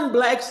one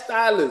black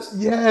stylist.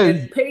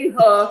 And pay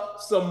her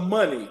some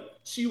money.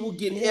 She will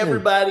get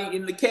everybody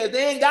in the cast.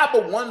 They ain't got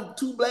but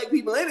 2 black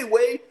people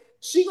anyway.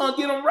 She gonna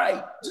get them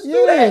right. Just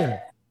do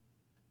that.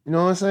 You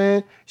know what I'm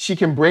saying? She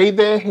can braid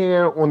their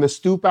hair on the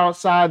stoop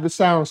outside the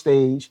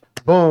soundstage.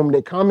 Boom,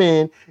 they come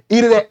in.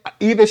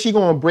 Either she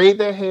gonna braid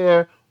their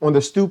hair on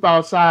the stoop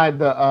outside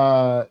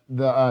the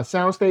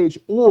soundstage,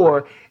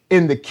 or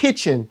in the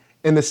kitchen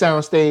in the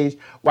soundstage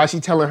while she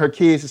telling her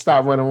kids to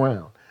stop running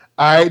around.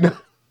 All right.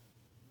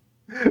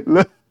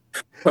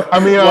 I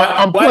mean,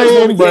 I'm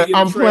playing,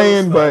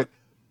 but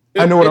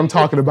I know what I'm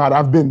talking about.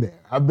 I've been there.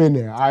 All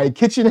right,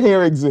 kitchen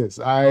hair exists.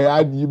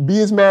 You be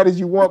as mad as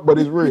you want, but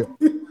it's real.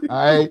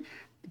 All right,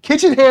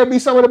 kitchen hair be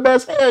some of the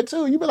best hair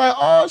too. You be like,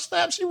 oh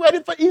snap, she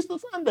ready for Easter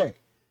Sunday,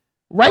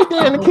 right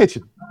there in the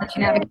kitchen.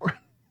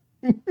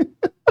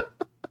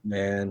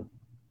 Man.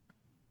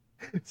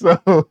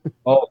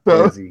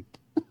 Crazy.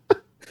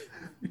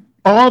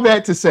 All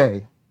that to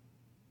say,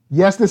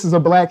 yes, this is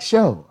a black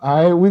show.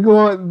 All right,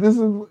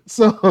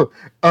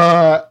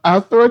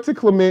 I'll throw it to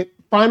Clement.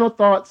 Final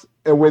thoughts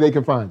and where they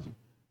can find you.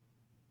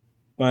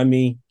 Find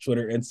me,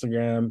 Twitter,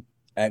 Instagram,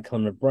 at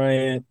Clement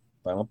Bryant.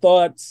 Final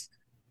thoughts.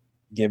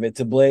 Give it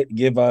to Blade.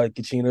 Give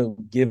Giacchino.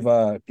 Give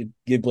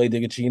Blade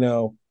to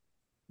Giacchino.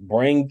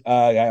 Bring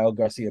Gael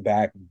Garcia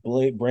back.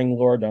 Bring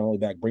Laura Donnelly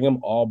back. Bring them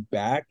all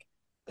back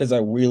because I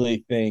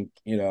really think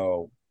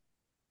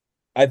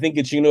I think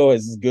Giacchino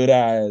is as good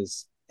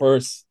as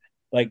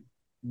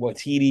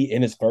Waititi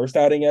in his first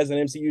outing as an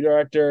MCU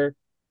director.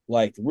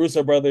 Like the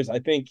Russo brothers, I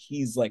think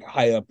he's like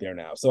high up there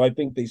now. So I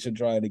think they should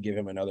try to give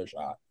him another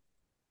shot.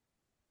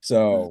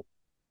 So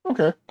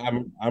okay,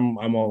 I'm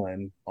all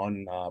in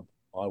on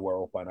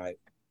Werewolf by Night.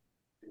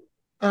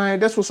 All right,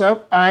 that's what's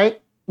up. All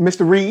right,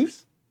 Mr.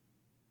 Reeves.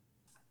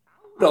 I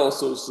would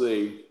also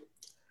say,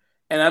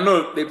 and I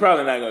know they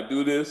probably not gonna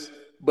do this,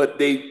 but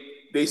they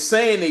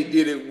saying they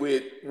did it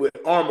with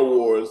Armor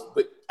Wars,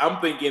 but I'm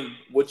thinking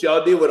what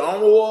y'all did with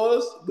Armor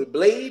Wars with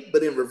Blade,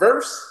 but in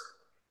reverse,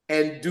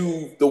 and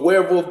do the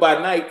Werewolf by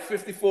Night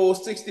 54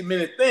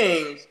 60-minute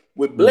things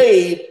with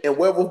Blade and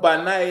Werewolf by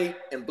Night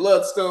and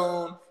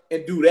Bloodstone,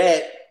 and do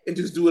that and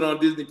just do it on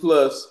Disney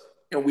Plus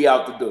and we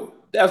out the door.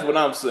 That's what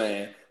I'm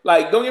saying.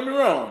 Like, don't get me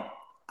wrong.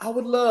 I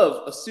would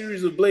love a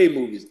series of Blade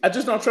movies. I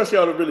just don't trust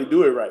y'all to really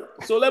do it right.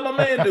 So let my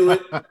man do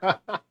it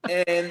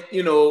and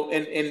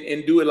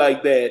do it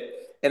like that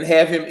and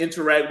have him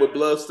interact with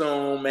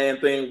Bloodstone,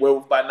 Man-Thing,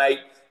 Werewolf by Night.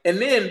 And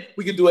then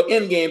we could do an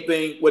Endgame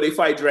thing where they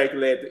fight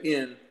Dracula at the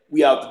end.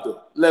 We out the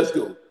door. Let's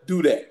go.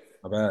 Do that.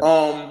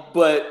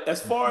 But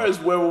as far as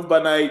Werewolf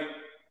by Night,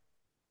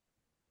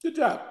 good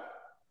job.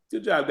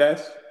 Good job,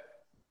 guys.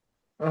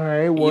 All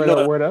right, word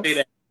up.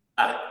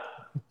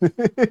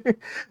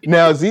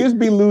 Now, Zeus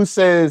B. Lou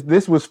says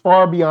this was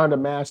far beyond a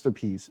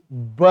masterpiece,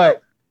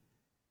 but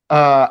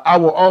I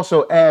will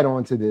also add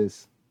on to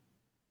this.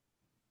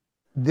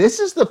 This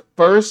is the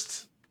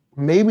first,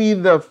 maybe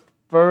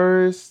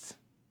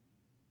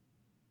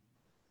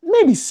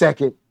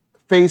second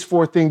Phase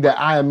 4 thing that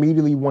I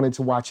immediately wanted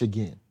to watch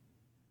again.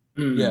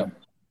 Yeah.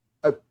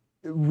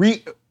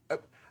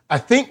 I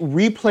think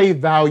replay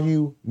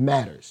value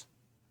matters.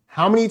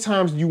 How many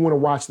times do you want to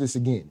watch this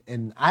again?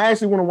 And I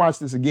actually want to watch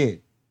this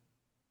again.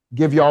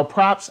 Give y'all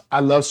props. I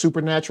love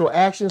supernatural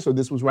action, so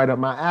this was right up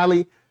my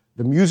alley.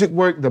 The music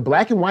work, the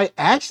black and white.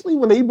 Actually,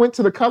 when they went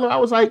to the color, I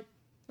was like,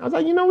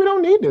 we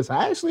don't need this.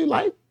 I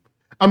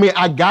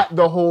got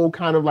the whole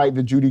kind of like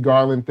the Judy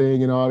Garland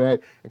thing and all that,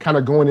 and kind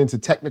of going into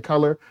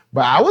Technicolor.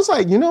 But I was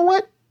like, you know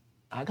what?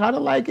 I kind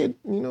of like it.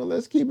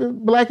 Let's keep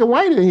it black and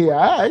white in here.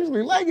 I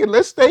actually like it.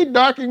 Let's stay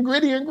dark and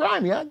gritty and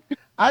grimy.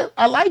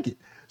 I like it.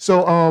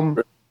 So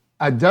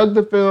I dug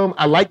the film.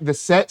 I like the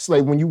sets.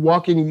 Like when you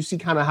walk in and you see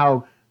kind of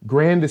how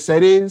grand the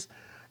set is.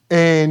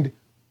 And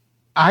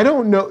I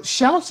don't know.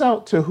 Shouts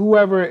out to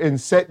whoever in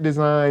set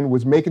design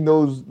was making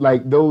those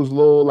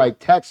little like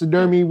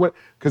taxidermy,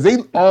 because they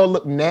all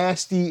look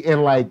nasty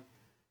and like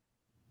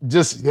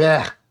just,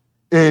 yeah.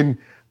 And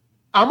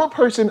I'm a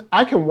person,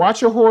 I can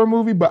watch a horror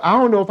movie, but I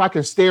don't know if I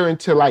can stare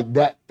into like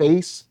that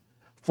face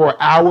for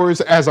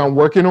hours as I'm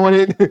working on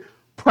it.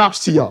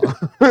 Props to y'all.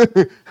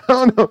 I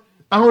don't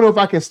know if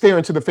I can stare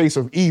into the face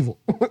of evil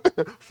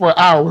for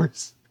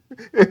hours.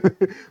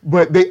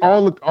 But they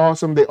all look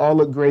awesome. They all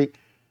look great.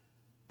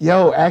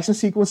 Yo, action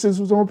sequences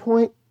was on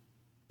point.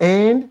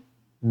 And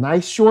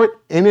nice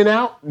short, in and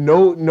out,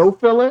 no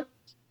filler.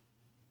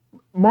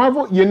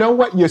 Marvel, you know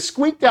what? You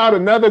squeaked out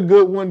another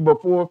good one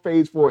before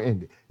Phase 4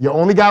 ended. You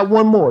only got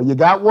one more. You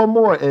got one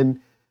more. And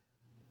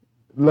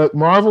look,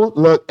 Marvel,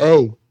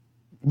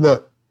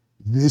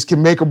 this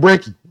can make or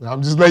break you.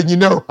 I'm just letting you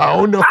know. I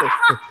don't know.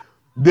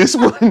 This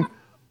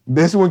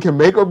one can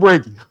make or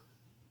break you.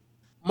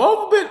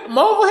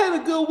 Marvel had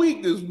a good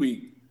week this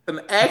week. An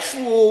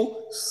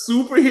actual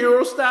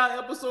superhero style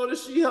episode of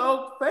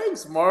She-Hulk.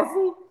 Thanks,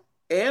 Marvel.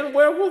 And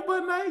Werewolf by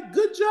Night.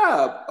 Good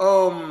job.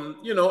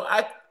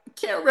 I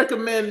can't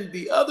recommend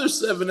the other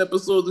 7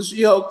 episodes of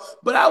She-Hulk,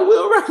 but I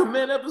will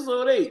recommend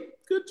episode 8.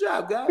 Good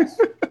job, guys.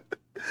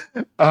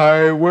 All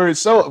right, word.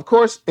 So, of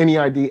course,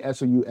 NEID,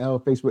 SOUL,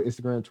 Facebook,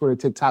 Instagram, Twitter,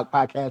 TikTok,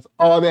 podcast,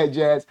 all that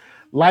jazz.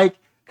 Like,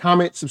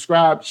 comment,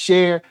 subscribe,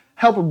 share,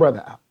 help a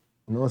brother out.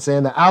 You know what I'm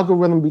saying? The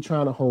algorithm be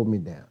trying to hold me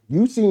down.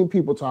 You've seen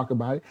people talk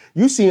about it.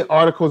 You've seen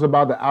articles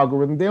about the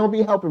algorithm. They don't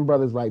be helping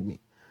brothers like me.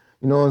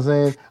 You know what I'm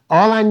saying?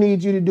 All I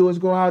need you to do is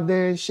go out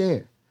there and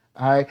share.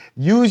 All right?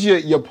 Use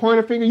your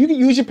pointer finger. You can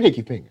use your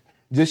pinky finger.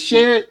 Just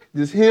share it.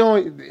 Just hit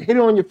it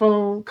on your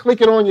phone. Click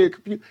it on your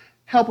computer.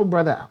 Help a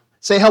brother out.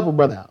 Say help a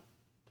brother out.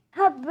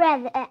 Help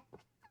brother out.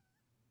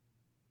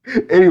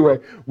 Anyway,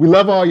 we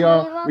love all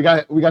y'all. We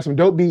got some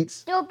dope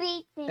beats.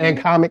 And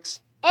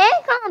comics.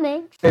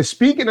 And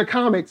speaking of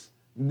comics,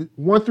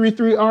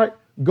 133 Art,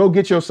 go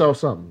get yourself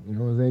something. You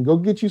know what I'm saying? Go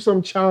get you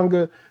some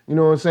Changa, you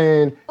know what I'm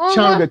saying?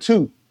 Changa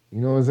 2. You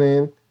know what I'm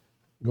saying?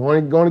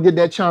 Going to get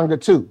that Changa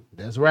 2.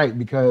 That's right,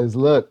 because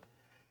look,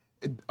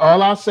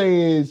 all I'll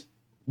say is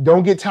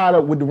don't get tied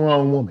up with the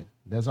wrong woman.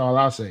 That's all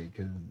I'll say.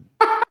 Because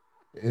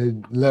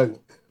it'll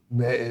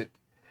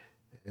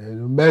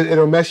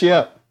mess you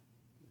up.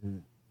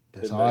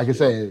 That's all I can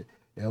say.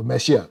 It'll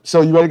mess you up.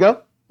 So you ready to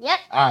go? Yep.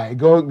 All right,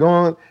 go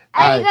on.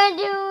 Are you going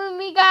to do it with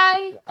me,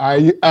 guys? All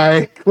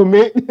right,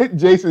 Clement,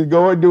 Jason,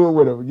 go and do it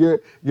with him.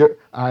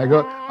 All right, go.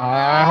 All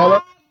right, hold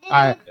up.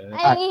 All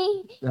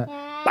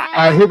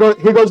right,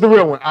 here goes the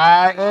real one.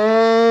 All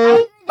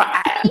right,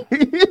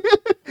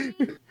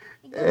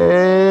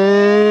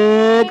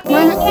 and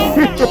Clement.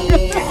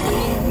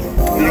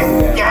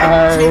 All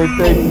right,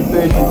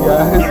 thank you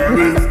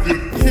guys.